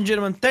ladies and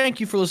gentlemen, thank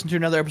you for listening to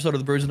another episode of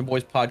the Bruising the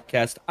Boys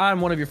podcast. I'm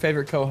one of your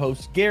favorite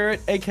co-hosts,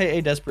 Garrett, aka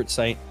Desperate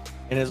Saint.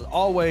 And as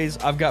always,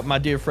 I've got my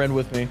dear friend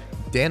with me,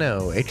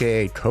 Dano,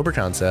 aka Cobra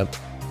Concept.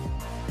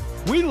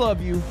 We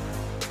love you.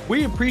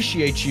 We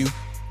appreciate you.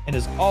 And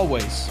as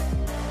always,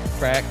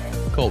 crack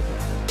Colton.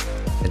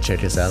 And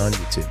check us out on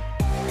YouTube.